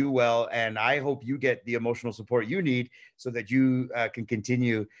wish you well, and I hope you get the emotional support you need so that you can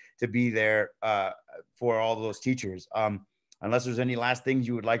continue to be there for all those teachers. Unless there's any last things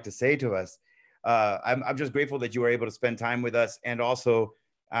you would like to say to us. I'm just grateful that you were able to spend time with us, and also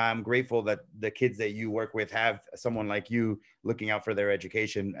I'm grateful that the kids that you work with have someone like you looking out for their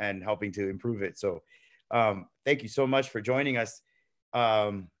education and helping to improve it. So Thank you so much for joining us.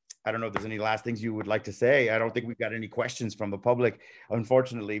 I don't know if there's any last things you would like to say. I don't think we've got any questions from the public,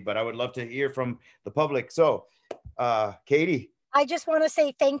 unfortunately, but I would love to hear from the public. So, Katie. I just want to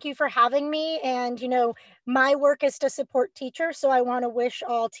say thank you for having me. And, my work is to support teachers. So I want to wish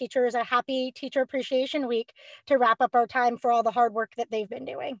all teachers a happy Teacher Appreciation Week to wrap up our time for all the hard work that they've been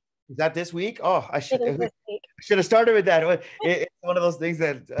doing. Is that this week? Oh, I should have started with that. It's one of those things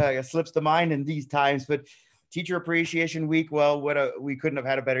that slips the mind in these times, but Teacher Appreciation Week, well, we couldn't have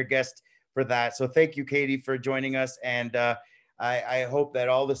had a better guest for that. So thank you, Katie, for joining us. And I hope that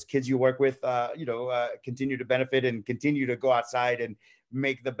all the kids you work with, continue to benefit and continue to go outside and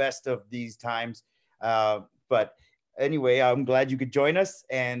make the best of these times. But anyway, I'm glad you could join us.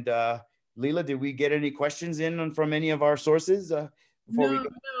 And Leela, did we get any questions in from any of our sources? No,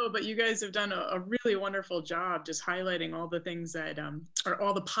 but you guys have done a really wonderful job just highlighting all the things that are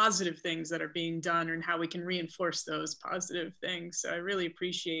all the positive things that are being done and how we can reinforce those positive things. So I really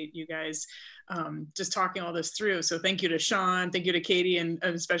appreciate you guys just talking all this through. So thank you to Sean, thank you to Katie, and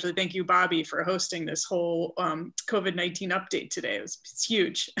especially thank you, Bobby, for hosting this whole COVID-19 update today. It's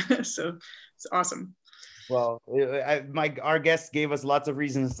huge. So it's awesome. Well, our guests gave us lots of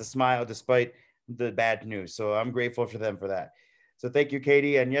reasons to smile despite the bad news. So I'm grateful for them for that. So thank you,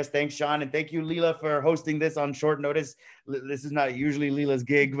 Katie. And yes, thanks, Sean. And thank you, Leela, for hosting this on short notice. This is not usually Leela's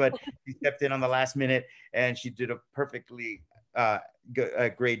gig, but she stepped in on the last minute and she did a perfectly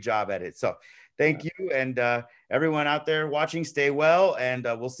great job at it. So thank you. And everyone out there watching, stay well. And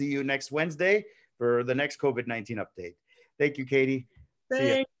we'll see you next Wednesday for the next COVID-19 update. Thank you, Katie.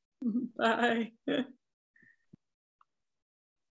 Thanks. Bye.